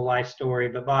into a whole life story,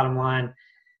 but bottom line,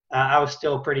 I was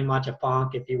still pretty much a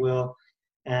punk, if you will,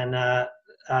 and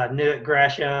knew at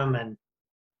Gresham and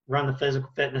run the physical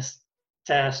fitness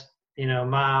test,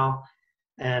 mile.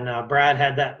 And Brad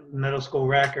had that middle school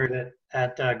record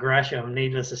at Gresham.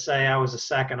 Needless to say, I was a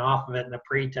second off of it in the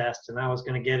pre-test, and I was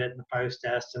going to get it in the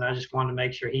post-test. And I just wanted to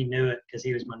make sure he knew it because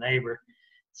he was my neighbor.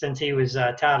 Since he was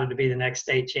touted to be the next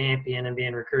state champion and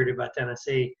being recruited by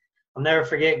Tennessee, I'll never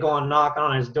forget going knocking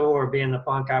on his door, being the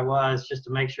punk I was, just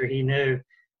to make sure he knew.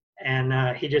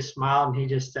 And he just smiled and he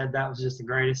just said that was just the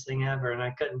greatest thing ever. And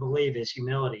I couldn't believe his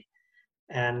humility.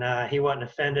 And he wasn't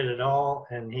offended at all.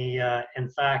 And he, in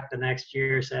fact, the next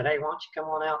year said, hey, why don't you come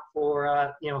on out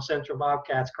for, Central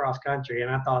Bobcats cross country?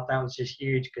 And I thought that was just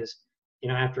huge because,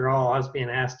 after all, I was being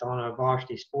asked on a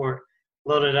varsity sport.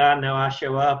 Little did I know I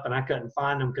show up and I couldn't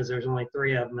find them because there's only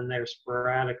 3 of them and they were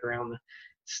sporadic around the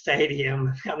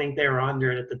stadium. I think they were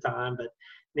under it at the time. But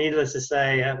needless to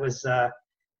say, that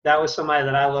was somebody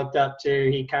that I looked up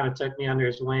to. He kind of took me under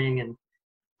his wing and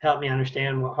helped me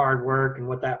understand what hard work and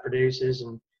what that produces,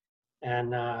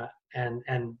 but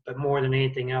more than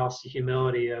anything else, the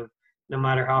humility of no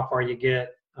matter how far you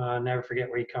get, never forget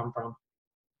where you come from.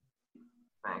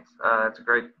 Thanks. That's a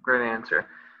great answer.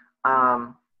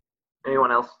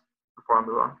 Anyone else before I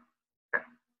move on? Okay.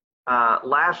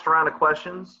 Last round of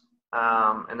questions,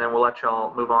 and then we'll let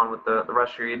y'all move on with the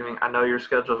rest of your evening. I know your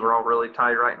schedules are all really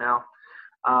tight right now.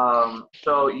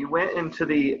 So you went into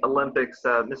the Olympics,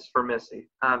 this is for Missy.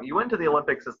 You went to the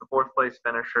Olympics as the 4th place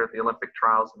finisher at the Olympic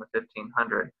trials in the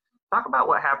 1500. Talk about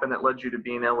what happened that led you to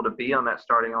being able to be on that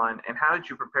starting line, and how did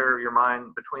you prepare your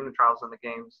mind between the trials and the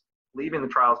games, leaving the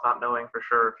trials not knowing for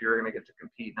sure if you were going to get to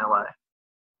compete in LA?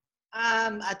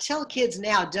 I tell kids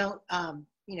now, don't,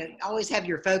 always have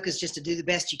your focus just to do the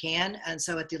best you can. And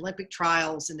so at the Olympic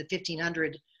trials in the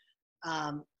 1500,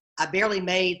 I barely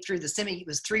made through the it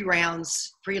was 3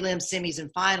 rounds, prelims, semis,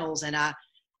 and finals. And I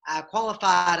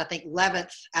qualified, I think,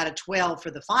 11th out of 12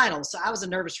 for the finals. So I was a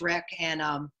nervous wreck. And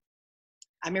I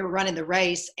remember running the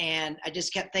race, and I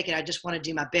just kept thinking, I just want to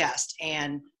do my best.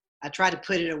 And I tried to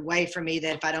put it away from me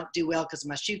that if I don't do well because of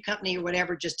my shoe company or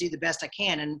whatever, just do the best I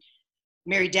can. And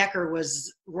Mary Decker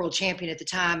was world champion at the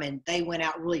time, and they went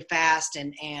out really fast.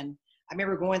 And I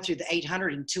remember going through the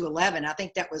 800 and 211. I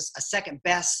think that was a second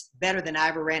best, better than I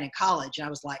ever ran in college. And I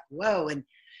was like, whoa. And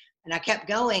I kept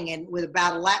going. And with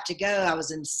about a lap to go, I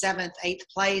was in 7th, 8th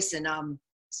place. And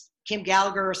Kim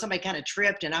Gallagher or somebody kind of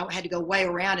tripped, and I had to go way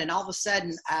around. And all of a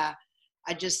sudden, I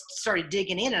just started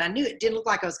digging in. And I knew it didn't look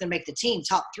like I was going to make the team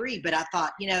top 3, but I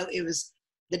thought, it was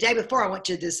the day before I went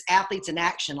to this Athletes in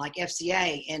Action, like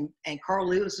FCA, and Carl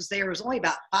Lewis was there. There was only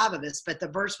about 5 of us, but the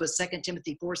verse was 2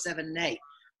 Timothy 4, 7, and 8.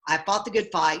 I fought the good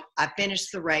fight. I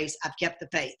finished the race. I've kept the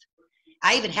faith.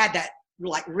 I even had that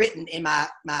like written in my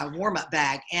warm-up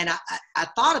bag. And I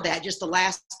thought of that just the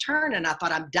last turn, and I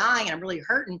thought, I'm dying and I'm really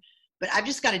hurting, but I've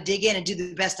just got to dig in and do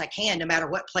the best I can no matter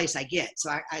what place I get. So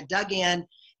I dug in,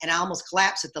 and I almost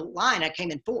collapsed at the line. I came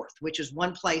in 4th, which was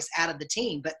 1 place out of the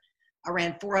team. But I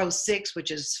ran 4:06, which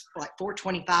is like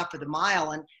 4:25 for the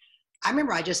mile. And I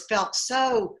remember I just felt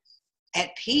so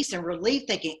at peace and relief,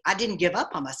 thinking I didn't give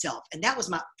up on myself. And that was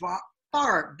my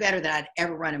far better than I'd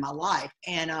ever run in my life.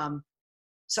 And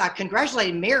so I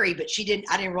congratulated Mary, but I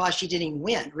didn't realize she didn't even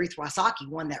win. Ruth Wysocki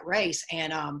won that race.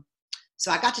 And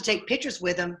so I got to take pictures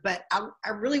with them, but I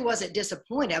really wasn't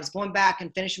disappointed. I was going back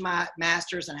and finishing my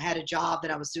master's, and I had a job that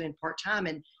I was doing part-time.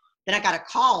 And then I got a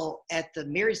call at the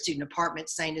married student apartment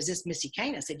saying, is this Missy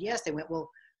Kane? I said, yes. They went, well,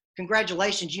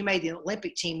 congratulations, you made the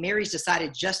Olympic team. Mary's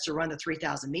decided just to run the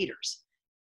 3,000 meters.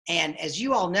 And as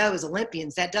you all know, as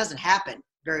Olympians, that doesn't happen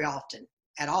very often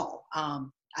at all.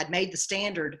 I'd made the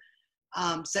standard.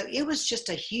 So it was just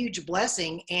a huge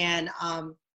blessing. And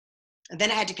then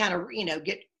I had to kind of,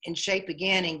 get in shape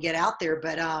again and get out there.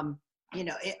 But,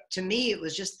 to me, it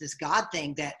was just this God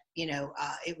thing that,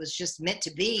 it was just meant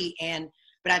to be.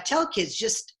 But I tell kids,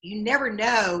 you never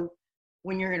know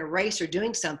when you're in a race or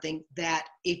doing something that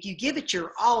if you give it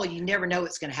your all, you never know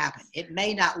what's going to happen. It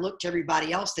may not look to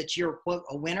everybody else that you're, quote,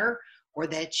 a winner, or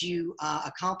that you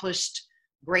accomplished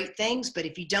great things. But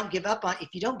if you don't give up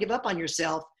on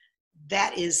yourself,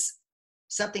 that is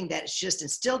something that's just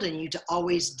instilled in you to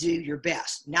always do your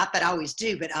best. Not that I always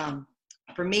do, but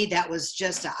for me, that was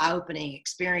just an eye-opening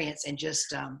experience, and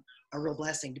just a real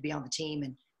blessing to be on the team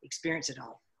and experience it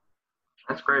all.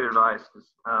 That's great advice.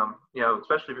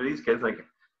 Especially for these kids,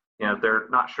 they're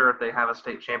not sure if they have a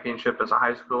state championship as a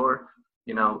high schooler,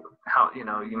 you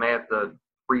may have to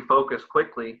refocus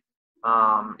quickly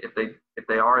if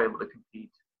they are able to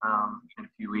compete in a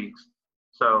few weeks.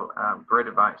 So great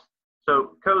advice.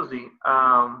 So Cozy,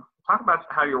 talk about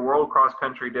how your world cross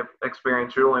country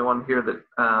experience. You're the only one here that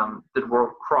did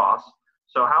world cross.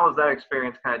 So how was that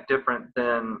experience kind of different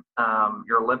than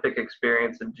your Olympic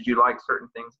experience? And did you like certain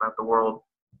things about the world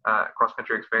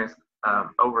cross-country experience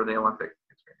over the Olympic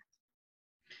experience?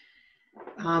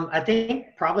 I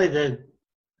think probably the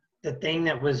thing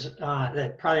that was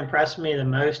that probably impressed me the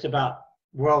most about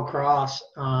World Cross,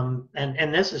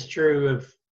 and this is true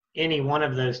of any one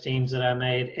of those teams that I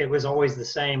made, it was always the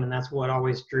same, and that's what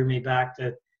always drew me back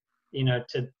to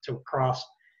cross,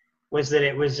 was that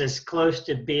it was as close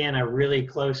to being a really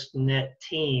close-knit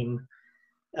team.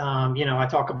 I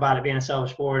talk about it being a solo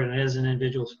sport, and it is an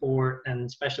individual sport, and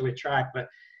especially with track, but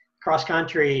cross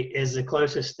country is the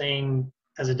closest thing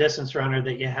as a distance runner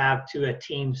that you have to a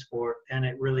team sport, and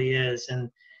it really is.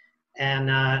 And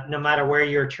no matter where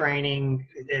you're training,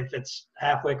 if it's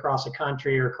halfway across the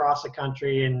country or across the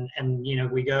country, and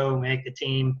we go make the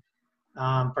team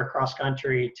for cross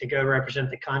country to go represent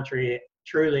the country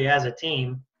truly as a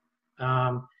team,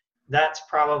 that's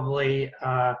probably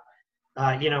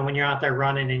when you're out there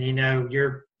running and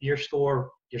your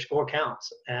score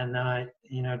counts, and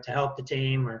to help the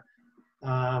team or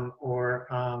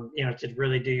to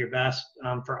really do your best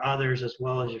for others as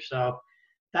well as yourself.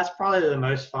 That's probably the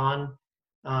most fun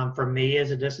for me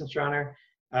as a distance runner.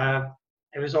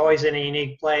 It was always in a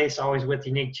unique place, always with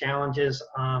unique challenges.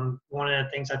 One of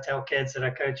the things I tell kids that I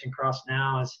coach in cross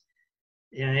now is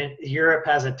Europe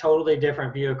has a totally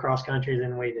different view of cross country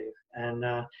than we do. And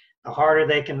the harder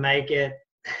they can make it,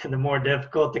 the more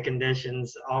difficult the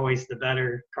conditions, always the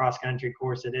better cross country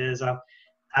course it is.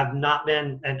 I've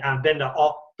been to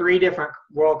all 3 different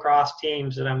world cross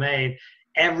teams that I made.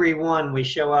 Every one we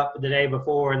show up the day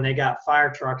before and they got fire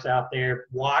trucks out there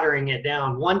watering it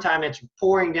down. One time it's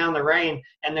pouring down the rain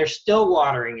and they're still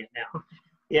watering it down.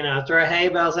 Throw hay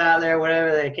bales out there,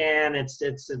 whatever they can. It's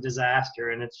a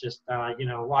disaster, and it's just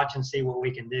watch and see what we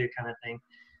can do kind of thing.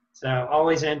 So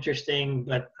always interesting,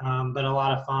 but a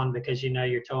lot of fun because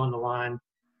you're towing the line,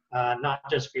 not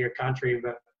just for your country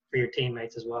but for your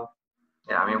teammates as well.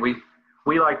 Yeah, I mean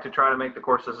we like to try to make the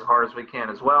courses as hard as we can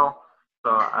as well.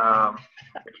 So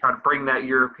we try to bring that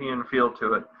European feel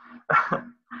to it.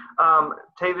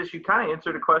 Tavis, you kind of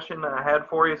answered a question that I had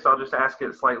for you, so I'll just ask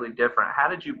it slightly different. How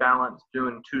did you balance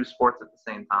doing 2 sports at the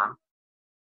same time?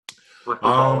 With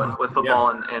football,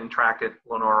 and track at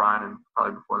Lenore Ryan and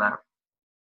probably before that.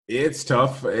 It's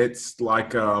tough. It's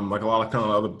like a lot of kind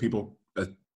of other people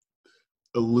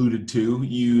alluded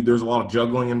to. There's a lot of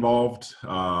juggling involved.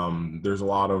 There's a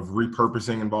lot of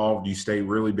repurposing involved. You stay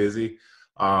really busy.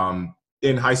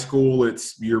 In high school,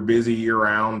 you're busy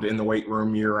year-round, in the weight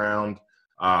room year-round.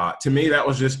 To me, that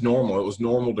was just normal. It was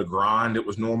normal to grind. It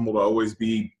was normal to always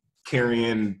be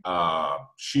carrying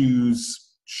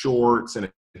shoes, shorts, and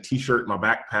a T-shirt in my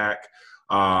backpack.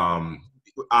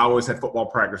 I always had football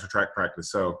practice or track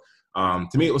practice. So to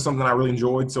me, it was something I really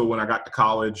enjoyed. So when I got to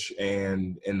college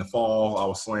and in the fall, I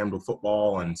was slammed with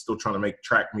football and still trying to make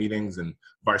track meetings and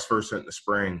vice versa in the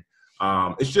spring.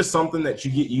 It's just something that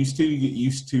you get used to. You get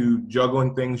used to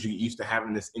juggling things. You get used to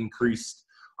having this increased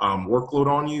workload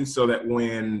on you, so that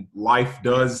when life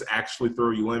does actually throw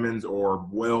you lemons or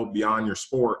well beyond your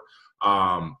sport,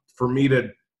 for me to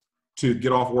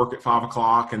get off work at 5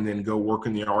 o'clock and then go work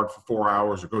in the yard for 4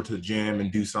 hours or go to the gym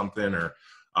and do something, or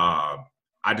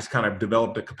I just kind of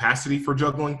developed a capacity for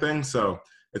juggling things. So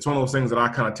it's one of those things that I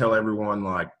kind of tell everyone,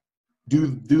 like,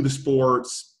 do the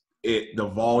sports.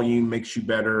 The volume makes you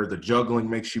better. The juggling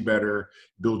makes you better.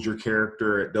 Builds your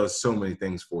character. It does so many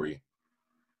things for you.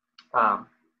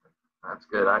 That's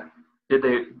good.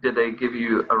 Did they give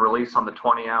you a release on the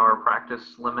 20-hour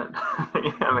practice limit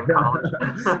you have in college?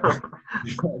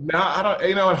 No, I don't.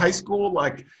 In high school,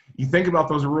 like, you think about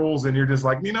those rules and you're just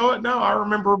like, you know what? No, I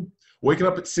remember waking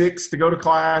up at 6 to go to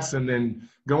class and then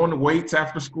going to weights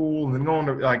after school and then going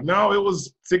to, no, it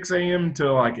was 6 a.m.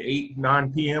 to 8,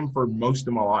 9 p.m. for most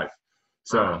of my life.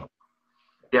 So.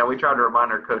 Yeah, we try to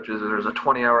remind our coaches that there's a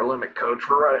 20-hour limit, coach.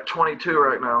 We're right at 22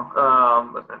 right now.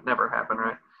 But that never happened,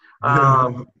 right?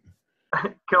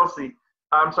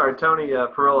 Tony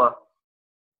Perilla.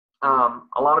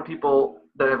 A lot of people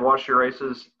that have watched your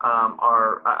races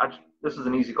this is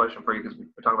an easy question for you because we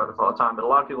talk about this all the time, but a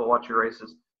lot of people watch your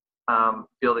races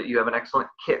feel that you have an excellent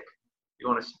kick. You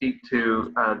want to speak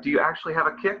to, do you actually have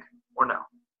a kick or no?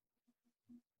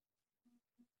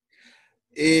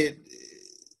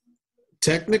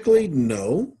 Technically,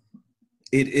 no.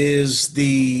 It is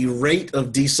the rate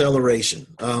of deceleration.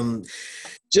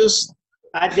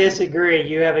 I disagree.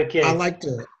 You have a kick. I like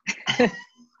to.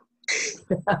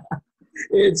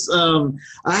 It's I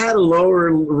had a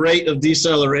lower rate of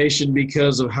deceleration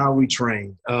because of how we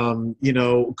trained.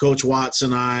 Coach Watts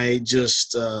and I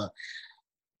just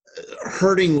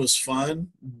hurting was fun.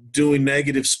 Doing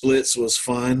negative splits was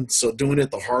fun. So doing it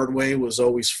the hard way was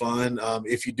always fun.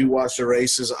 If you do watch the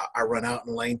races, I run out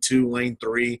in lane 2, lane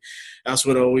 3. That's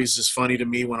what always is funny to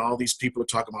me when all these people are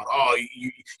talking about, oh,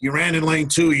 you ran in lane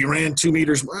 2, you ran 2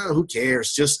 meters. Well, who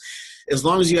cares? Just as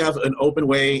long as you have an open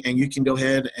way and you can go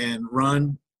ahead and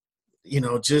run,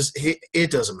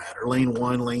 it doesn't matter. Lane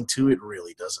 1, lane 2, it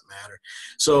really doesn't matter.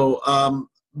 So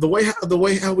the way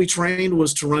how we trained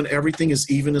was to run everything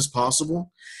as even as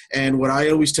possible. And what I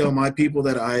always tell my people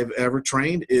that I've ever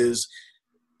trained is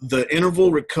the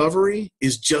interval recovery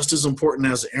is just as important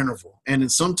as the interval.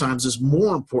 And sometimes it's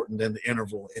more important than the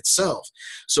interval itself.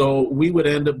 So we would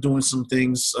end up doing some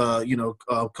things,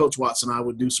 Coach Watts and I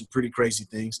would do some pretty crazy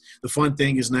things. The fun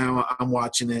thing is now I'm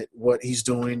watching what he's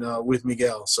doing with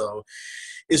Miguel. So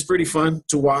it's pretty fun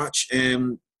to watch.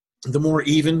 And the more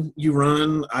even you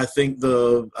run, I think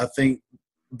the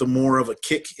more of a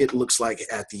kick it looks like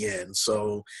at the end.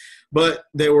 So, but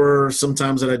there were some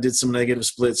times that I did some negative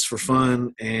splits for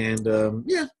fun, and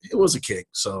it was a kick.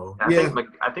 So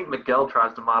I think Miguel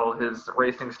tries to model his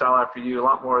racing style after you a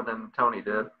lot more than Tony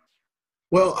did.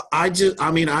 Well, I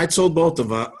told both of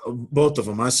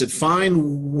them. I said,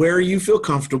 find where you feel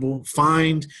comfortable,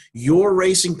 find your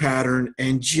racing pattern,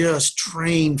 and just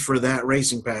train for that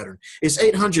racing pattern. It's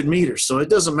 800 meters, so it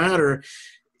doesn't matter.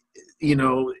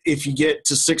 if you get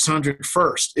to 600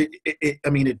 first.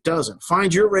 It doesn't.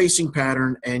 Find your racing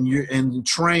pattern and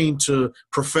train to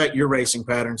perfect your racing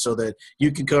pattern so that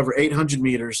you can cover 800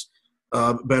 meters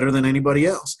better than anybody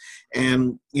else.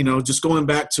 And, just going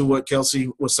back to what Kelsey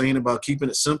was saying about keeping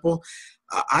it simple,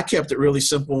 I kept it really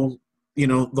simple,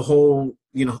 the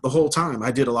whole time.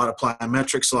 I did a lot of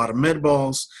plyometrics, a lot of med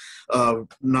balls,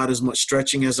 not as much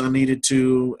stretching as I needed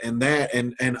to, and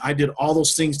I did all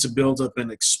those things to build up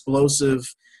an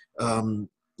explosive,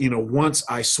 once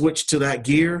I switched to that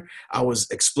gear, I was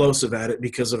explosive at it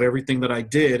because of everything that I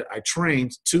did. I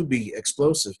trained to be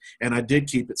explosive, and I did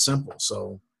keep it simple.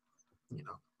 So,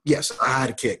 yes, I had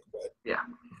a kick. But. Yeah,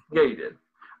 you did.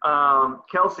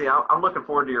 Kelsey, I'm looking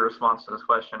forward to your response to this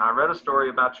question. I read a story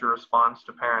about your response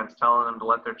to parents telling them to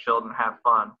let their children have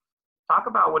fun. Talk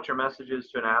about what your message is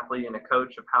to an athlete and a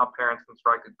coach of how parents can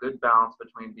strike a good balance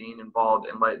between being involved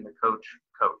and letting the coach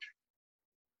coach.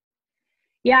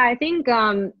 Yeah, I think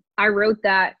I wrote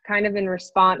that kind of in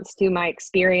response to my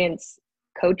experience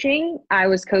coaching. I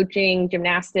was coaching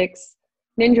gymnastics,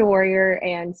 Ninja Warrior,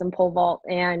 and some pole vault,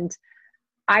 and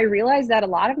I realized that a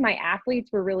lot of my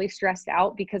athletes were really stressed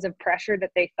out because of pressure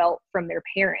that they felt from their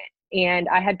parent. And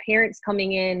I had parents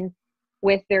coming in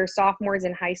with their sophomores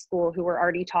in high school who were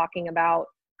already talking about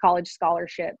college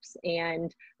scholarships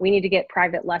and we need to get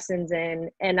private lessons in.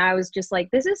 And I was just like,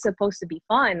 this is supposed to be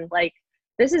fun. Like,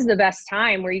 this is the best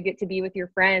time where you get to be with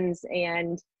your friends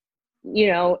and,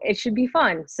 it should be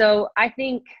fun. So I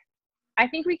think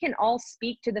we can all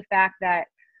speak to the fact that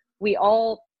we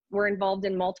all were involved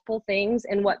in multiple things.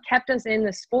 And what kept us in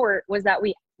the sport was that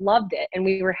we loved it and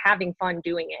we were having fun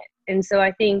doing it. And so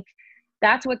I think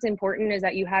that's what's important, is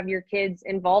that you have your kids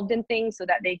involved in things so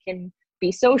that they can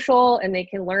be social and they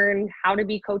can learn how to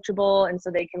be coachable, and so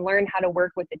they can learn how to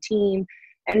work with the team,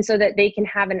 and so that they can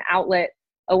have an outlet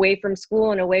away from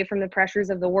school and away from the pressures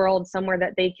of the world, somewhere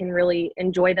that they can really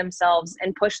enjoy themselves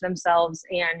and push themselves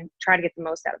and try to get the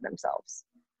most out of themselves.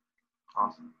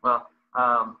 Awesome. Well,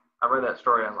 I read that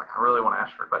story. I was like, I really want to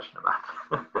ask her a question about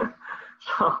that.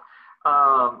 So,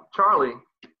 Charlie,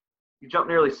 you jumped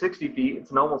nearly 60 feet.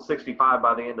 It's an almost 65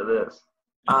 by the end of this.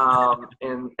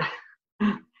 And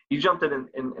you jumped it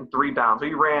in 3 bounds. So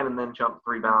you ran and then jumped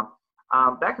 3 bounds.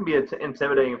 That can be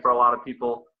intimidating for a lot of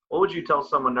people. What would you tell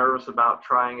someone nervous about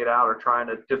trying it out or trying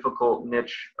a difficult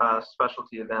niche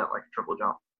specialty event like a triple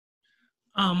jump?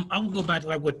 I would go back to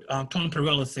like what Tony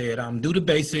Perella said. Do the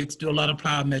basics, do a lot of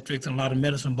plyometrics and a lot of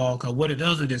medicine ball, because what it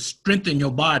does is it strengthen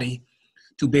your body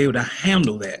to be able to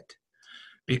handle that.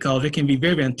 Because it can be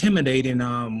very intimidating.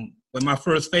 When my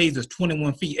first phase is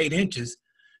 21 feet, 8 inches,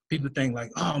 people think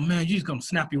like, oh man, you're just gonna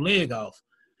snap your leg off.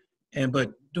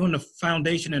 But doing the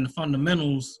foundation and the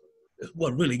fundamentals is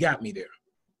what really got me there.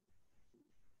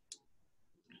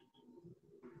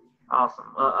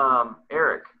 Awesome.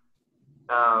 Eric,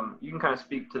 you can kind of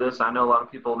speak to this. I know a lot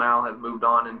of people now have moved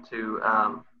on into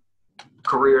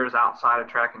careers outside of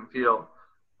track and field.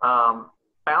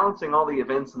 Balancing all the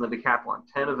events in the decathlon,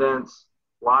 10 events,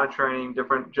 a lot of training,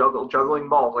 different juggling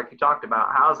balls like you talked about.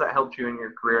 How has that helped you in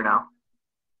your career now?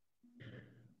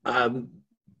 I'm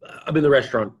in the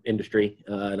restaurant industry,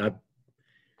 and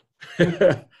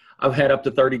I've had up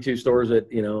to 32 stores that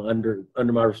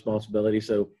under my responsibility.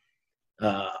 So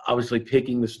obviously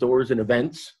picking the stores and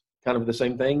events, kind of the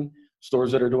same thing.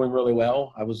 Stores that are doing really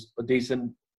well. I was a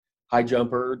decent high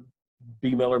jumper.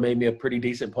 B. Miller made me a pretty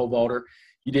decent pole vaulter.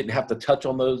 You didn't have to touch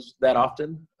on those that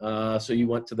often, so you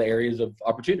went to the areas of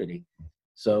opportunity.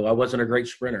 So I wasn't a great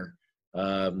sprinter.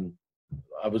 I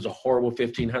was a horrible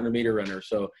 1,500 meter runner.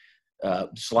 So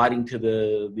sliding to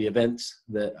the events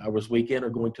that I was weak in, or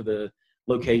going to the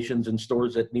locations and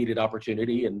stores that needed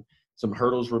opportunity and some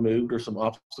hurdles removed or some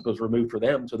obstacles removed for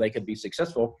them so they could be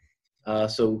successful.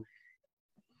 And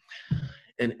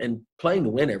playing to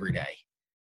win every day.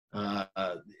 I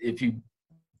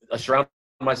surround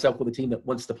myself with a team that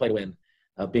wants to play to win,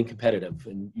 being competitive,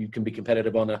 and you can be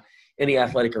competitive on any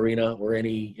athletic arena or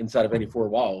inside of any 4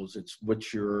 walls. It's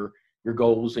what your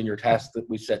goals and your tasks that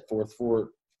we set forth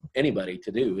for anybody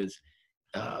to do is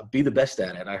be the best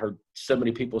at it. I heard so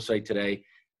many people say today,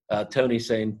 Tony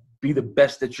saying, be the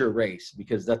best at your race,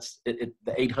 because that's the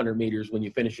 800 meters. When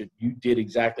you finish it, you did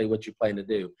exactly what you planned to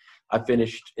do. I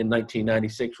finished in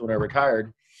 1996 when I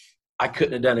retired. I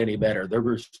couldn't have done any better. There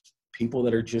were people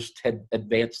that had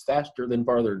advanced faster than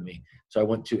farther than me. So I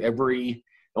went to the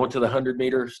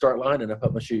 100-meter start line and I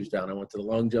put my shoes down. I went to the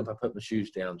long jump. I put my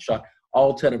shoes down. Shot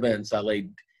all 10 events. I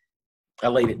laid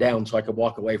it down so I could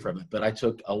walk away from it. But I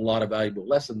took a lot of valuable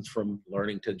lessons from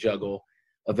learning to juggle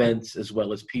events as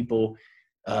well as people.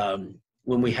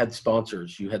 When we had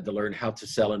sponsors, you had to learn how to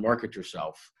sell and market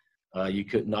yourself. You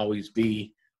couldn't always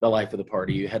be the life of the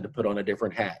party. You had to put on a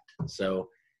different hat. So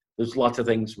there's lots of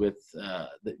things with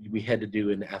that we had to do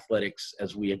in athletics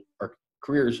as our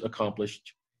careers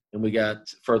accomplished and we got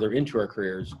further into our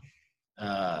careers.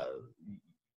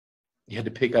 You had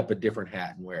to pick up a different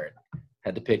hat and wear it.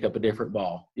 Had to pick up a different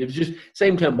ball. It was just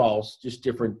same 10 balls, just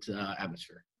different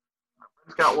atmosphere.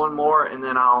 Just got one more, and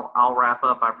then I'll wrap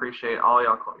up. I appreciate all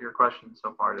your questions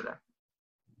so far today.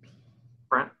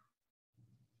 Brent?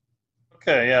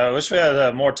 Okay, yeah, I wish we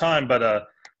had more time, but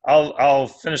I'll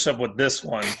finish up with this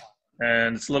one,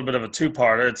 and it's a little bit of a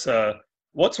two-parter. It's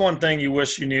what's one thing you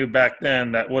wish you knew back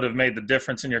then that would have made the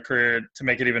difference in your career to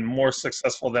make it even more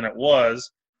successful than it was?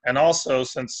 And also,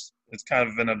 since it's kind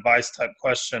of an advice type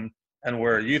question, and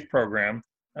we're a youth program,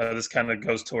 this kind of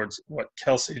goes towards what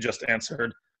Kelsey just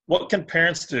answered. What can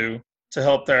parents do to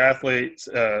help their athletes,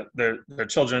 their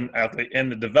children athlete in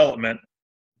the development,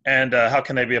 and how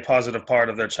can they be a positive part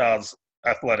of their child's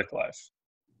athletic life?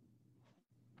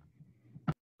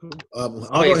 I'll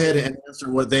go ahead and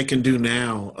answer what they can do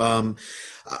now.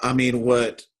 I mean,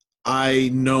 what I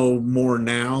know more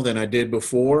now than I did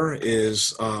before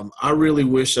is I really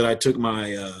wish that I took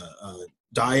my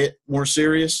diet more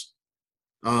serious.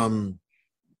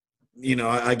 You know,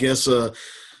 I guess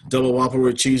double Whopper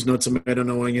with cheese, no tomato,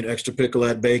 no onion, extra pickle,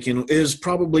 add bacon is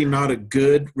probably not a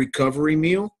good recovery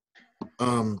meal.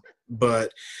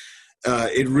 But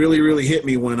it really, really hit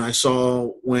me when I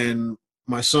saw when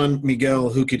my son Miguel,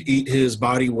 who could eat his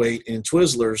body weight in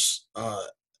Twizzlers,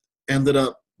 ended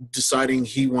up deciding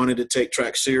he wanted to take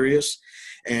track serious,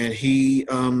 and he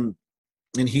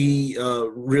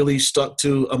really stuck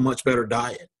to a much better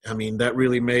diet. I mean, that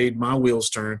really made my wheels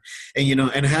turn. And, you know,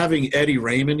 and having Eddie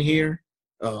Raymond here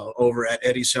over at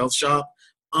Eddie's Health Shop,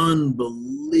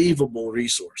 unbelievable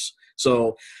resource.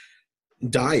 So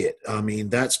diet, I mean,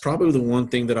 that's probably the one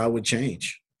thing that I would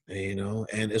change, you know.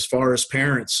 And as far as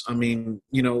parents, I mean,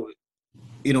 you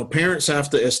know, parents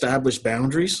have to establish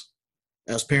boundaries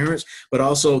as parents, but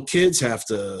also kids have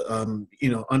to, you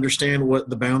know, understand what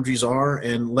the boundaries are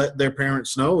and let their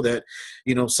parents know that,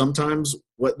 you know, sometimes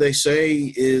what they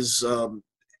say is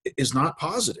not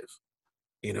positive.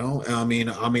 You know, I mean,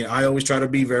 I always try to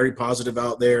be very positive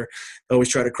out there. I always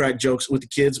try to crack jokes with the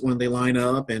kids when they line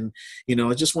up, and you know,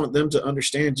 I just want them to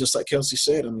understand, just like Kelsey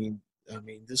said. I mean,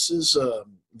 this is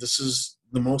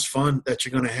the most fun that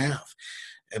you're going to have,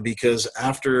 and because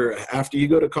after you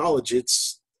go to college,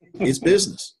 it's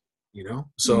business. You know,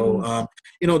 so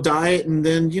you know, diet, and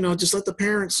then you know, just let the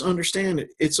parents understand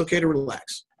it's okay to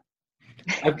relax.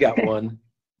 I've got one.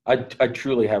 I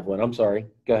truly have one. I'm sorry.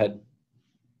 Go ahead.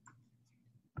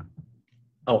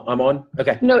 Oh, I'm on?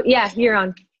 Okay. No, yeah, you're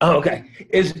on. Oh, okay.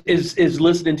 Is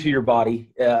listening to your body,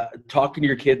 talking to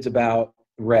your kids about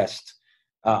rest.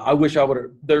 I wish I would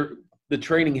have, the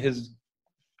training has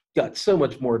got so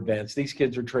much more advanced. These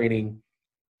kids are training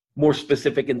more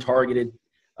specific and targeted,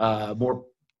 a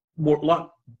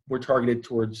lot more targeted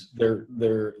towards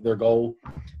their goal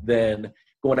than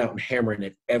going out and hammering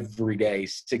it every day,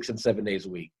 6 and 7 days a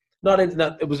week.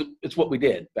 It's what we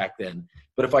did back then.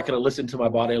 But if I could have listened to my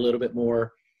body a little bit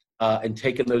more and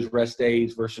taken those rest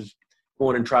days versus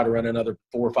going and try to run another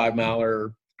 4 or 5 mile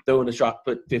or throwing a shot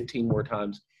put 15 more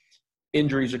times,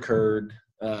 injuries occurred.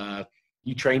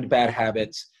 You trained bad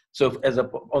habits. So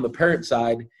on the parent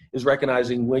side is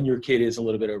recognizing when your kid is a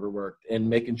little bit overworked and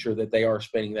making sure that they are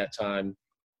spending that time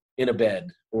in a bed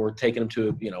or taking them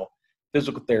to, you know,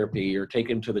 physical therapy or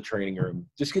taking them to the training room.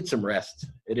 Just get some rest.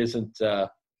 It isn't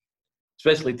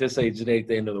especially at this age, it ain't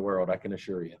the end of the world, I can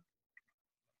assure you.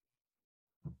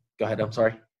 Go ahead, I'm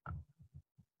sorry.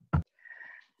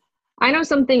 I know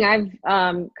something I've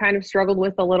kind of struggled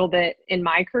with a little bit in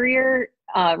my career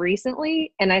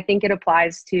recently, and I think it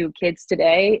applies to kids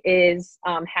today, is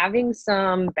having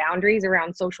some boundaries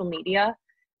around social media,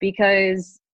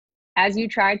 because as you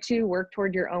try to work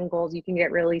toward your own goals, you can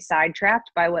get really sidetracked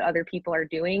by what other people are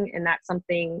doing. And that's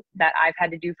something that I've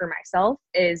had to do for myself,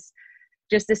 is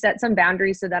just to set some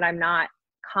boundaries so that I'm not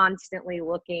constantly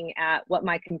looking at what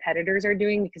my competitors are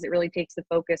doing, because it really takes the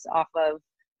focus off of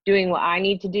doing what I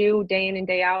need to do day in and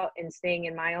day out and staying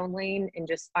in my own lane and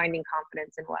just finding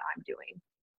confidence in what I'm doing.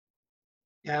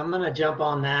 Yeah, I'm going to jump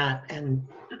on that. And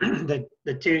I'm going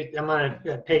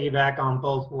to piggyback on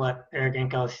both what Eric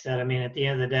and Kelsey said. I mean, at the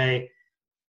end of the day,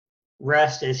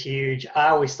 rest is huge. I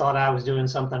always thought I was doing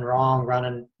something wrong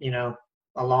running, you know,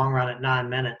 a long run at 9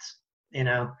 minutes, you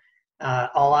know.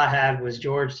 All I had was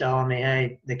George telling me,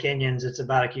 hey, the Kenyans, it's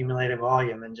about accumulated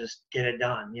volume and just get it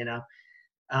done, you know.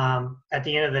 At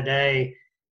the end of the day,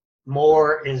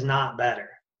 more is not better.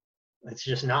 It's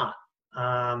just not.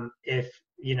 If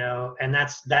and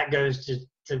that goes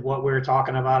to what we were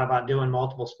talking about doing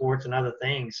multiple sports and other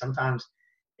things. Sometimes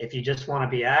if you just want to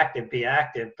be active,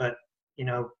 but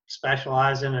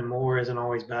specializing and more isn't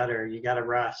always better. You got to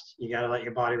rest. You got to let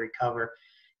your body recover.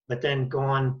 But then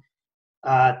going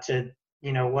to,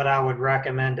 what I would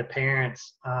recommend to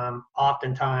parents,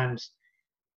 oftentimes,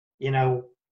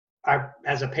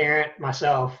 as a parent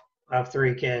myself of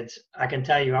 3 kids, I can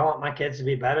tell you, I want my kids to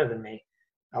be better than me.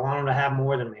 I want them to have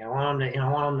more than me. I want them to, I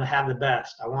want them to have the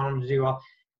best. I want them to do all.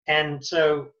 And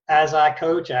so as I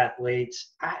coach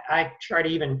athletes, I try to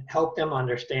even help them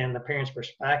understand the parent's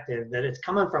perspective, that it's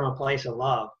coming from a place of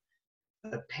love.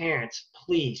 The parents,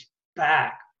 please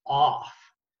back off.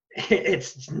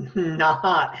 It's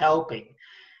not helping.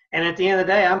 And at the end of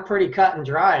the day, I'm pretty cut and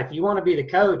dry. If you want to be the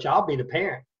coach, I'll be the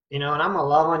parent, and I'm going to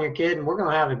love on your kid and we're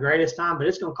going to have the greatest time, but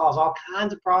it's going to cause all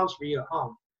kinds of problems for you at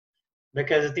home.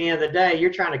 Because at the end of the day,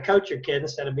 you're trying to coach your kid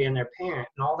instead of being their parent.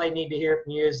 And all they need to hear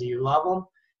from you is that you love them,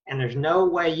 and there's no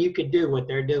way you could do what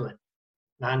they're doing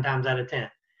 9 times out of 10.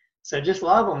 So just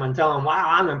love them and tell them, wow,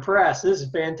 I'm impressed. This is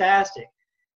fantastic.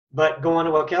 But going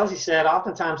to what Kelsey said,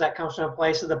 oftentimes that comes from a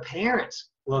place of the parents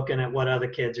looking at what other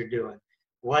kids are doing,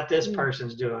 what this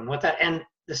person's doing, and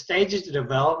the stages of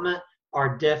development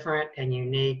are different and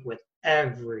unique with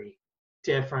every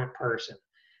different person.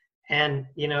 And,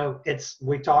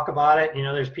 we talk about it,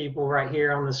 there's people right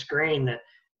here on the screen that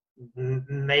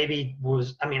maybe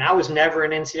I was never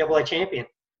an NCAA champion.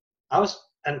 I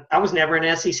was never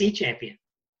an SEC champion.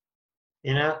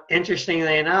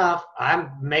 Interestingly enough, I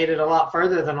made it a lot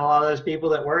further than a lot of those people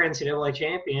that were NCAA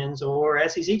champions or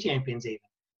SEC champions even.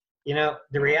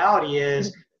 The reality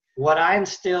is what I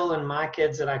instill in my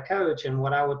kids that I coach, and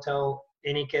what I would tell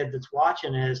any kid that's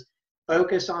watching, is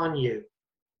focus on you.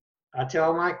 I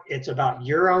tell them, it's about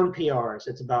your own PRs.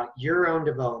 It's about your own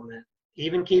development,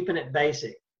 even keeping it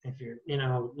basic. If you're,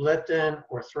 lifting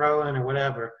or throwing or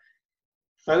whatever,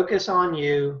 focus on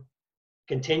you,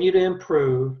 continue to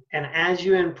improve. And as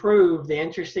you improve, the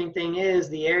interesting thing is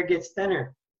the air gets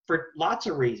thinner for lots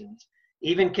of reasons.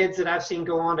 Even kids that I've seen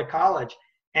go on to college,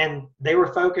 and they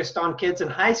were focused on kids in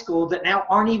high school that now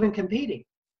aren't even competing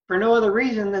for no other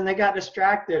reason than they got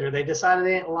distracted or they decided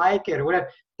they didn't like it or whatever.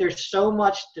 There's so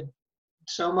much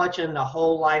in the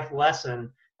whole life lesson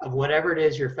of whatever it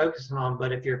is you're focusing on.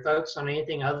 But if you're focused on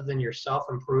anything other than your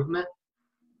self-improvement,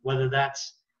 whether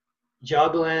that's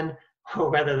juggling or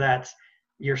whether that's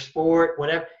your sport,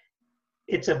 whatever,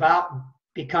 it's about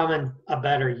becoming a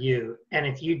better you. And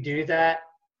if you do that,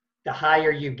 the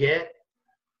higher you get,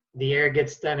 the air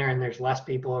gets thinner and there's less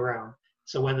people around.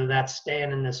 So whether that's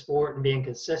staying in the sport and being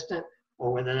consistent,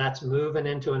 or whether that's moving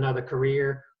into another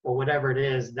career or whatever it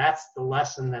is, that's the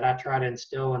lesson that I try to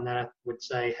instill, and that I would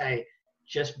say, hey,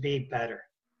 just be better.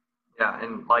 Yeah,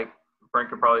 and like Frank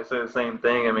could probably say the same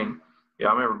thing. I mean,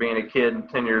 I remember being a kid,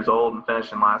 10 years old, and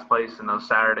finishing last place in those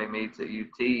Saturday meets at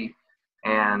UT.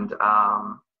 And,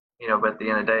 but at the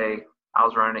end of the day, I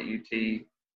was running at UT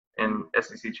in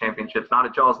SEC championships, not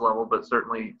at y'all's level, but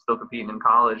certainly still competing in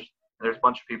college. There's a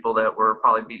bunch of people that were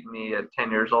probably beating me at 10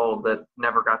 years old that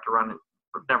never got to run,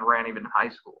 never ran even in high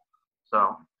school.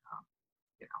 So,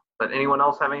 but anyone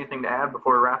else have anything to add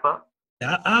before we wrap up?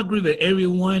 I agree with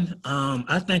everyone.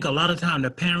 I think a lot of time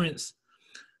the parents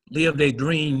live their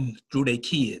dream through their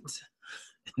kids,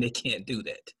 and they can't do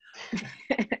that.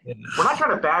 We're not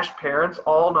trying to bash parents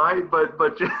all night, but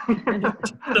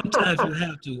sometimes you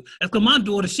have to. Because my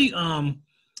daughter,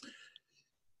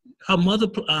 her mother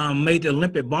made the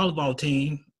Olympic volleyball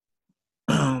team.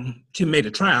 She made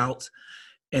the tryouts,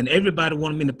 and everybody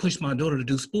wanted me to push my daughter to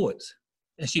do sports,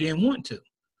 and she didn't want to.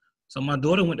 So my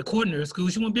daughter went to culinary school.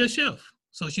 She wanted to be a chef.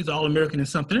 So she's All-American in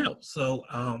something else. So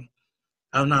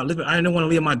I'm not living. I didn't want to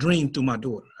live my dream through my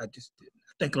daughter. I just didn't.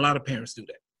 I think a lot of parents do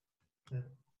that.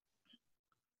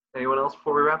 Anyone else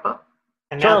before we wrap up?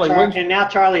 And now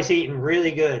Charlie's eating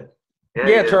really good.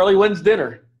 Yeah, Charlie, when's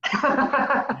dinner?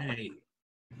 Hey,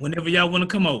 whenever y'all want to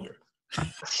come over.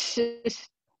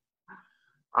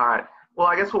 All right. Well,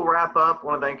 I guess we'll wrap up. I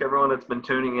want to thank everyone that's been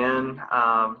tuning in.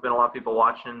 There's been a lot of people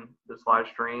watching this live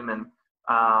stream, and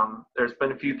there's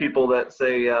been a few people that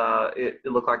say it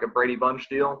looked like a Brady Bunch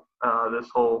deal, this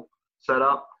whole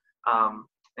setup,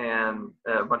 and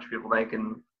a bunch of people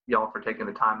thanking y'all for taking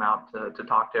the time out to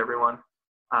talk to everyone.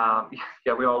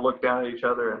 Yeah, we all looked down at each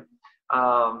other.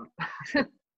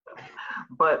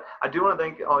 But I do want to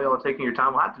thank all y'all for taking your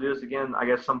time. We'll have to do this again, I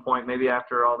guess, some point, maybe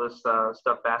after all this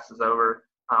stuff passes over.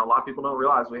 A lot of people don't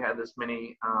realize we had this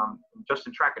many, just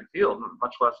in track and field,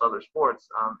 much less other sports,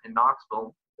 in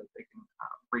Knoxville that they can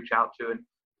reach out to. And the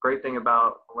great thing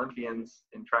about Olympians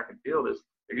in track and field is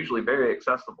they're usually very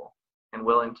accessible. and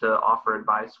willing to offer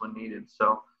advice when needed.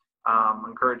 So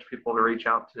encourage people to reach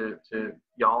out to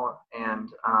y'all, and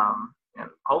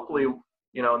hopefully,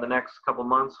 in the next couple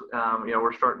months,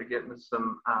 we're starting to get into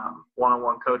some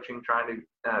one-on-one coaching, trying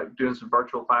to doing some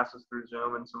virtual classes through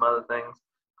Zoom and some other things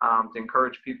to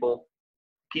encourage people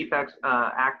keep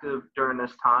active during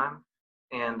this time,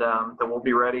 and that we'll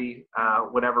be ready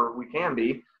whenever we can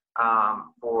be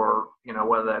for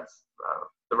whether that's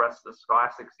the rest of the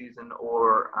scholastic season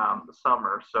or the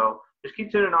summer. So just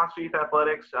keep tuning in Oxford Youth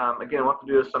Athletics. Again, we'll have to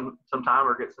do this some time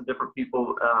or get some different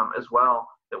people as well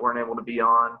that weren't able to be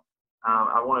on.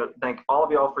 I want to thank all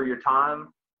of y'all for your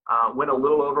time. Went a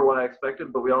little over what I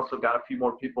expected, but we also got a few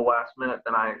more people last minute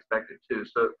than I expected too.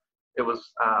 So it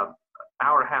was an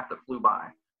hour and a half that flew by.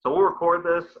 So we'll record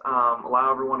this, allow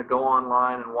everyone to go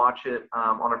online and watch it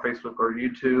on our Facebook or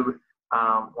YouTube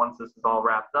once this is all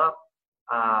wrapped up.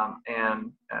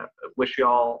 And wish you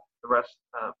all the rest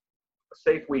of a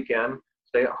safe weekend.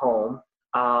 Stay at home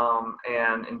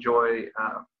and enjoy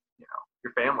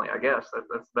your family. I guess that's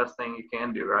the best thing you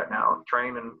can do right now.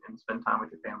 Train and spend time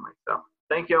with your family. So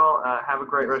thank you all. Have a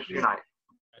great rest of your night.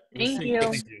 Thank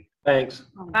you. Thanks.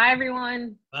 Bye,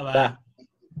 everyone. Bye-bye.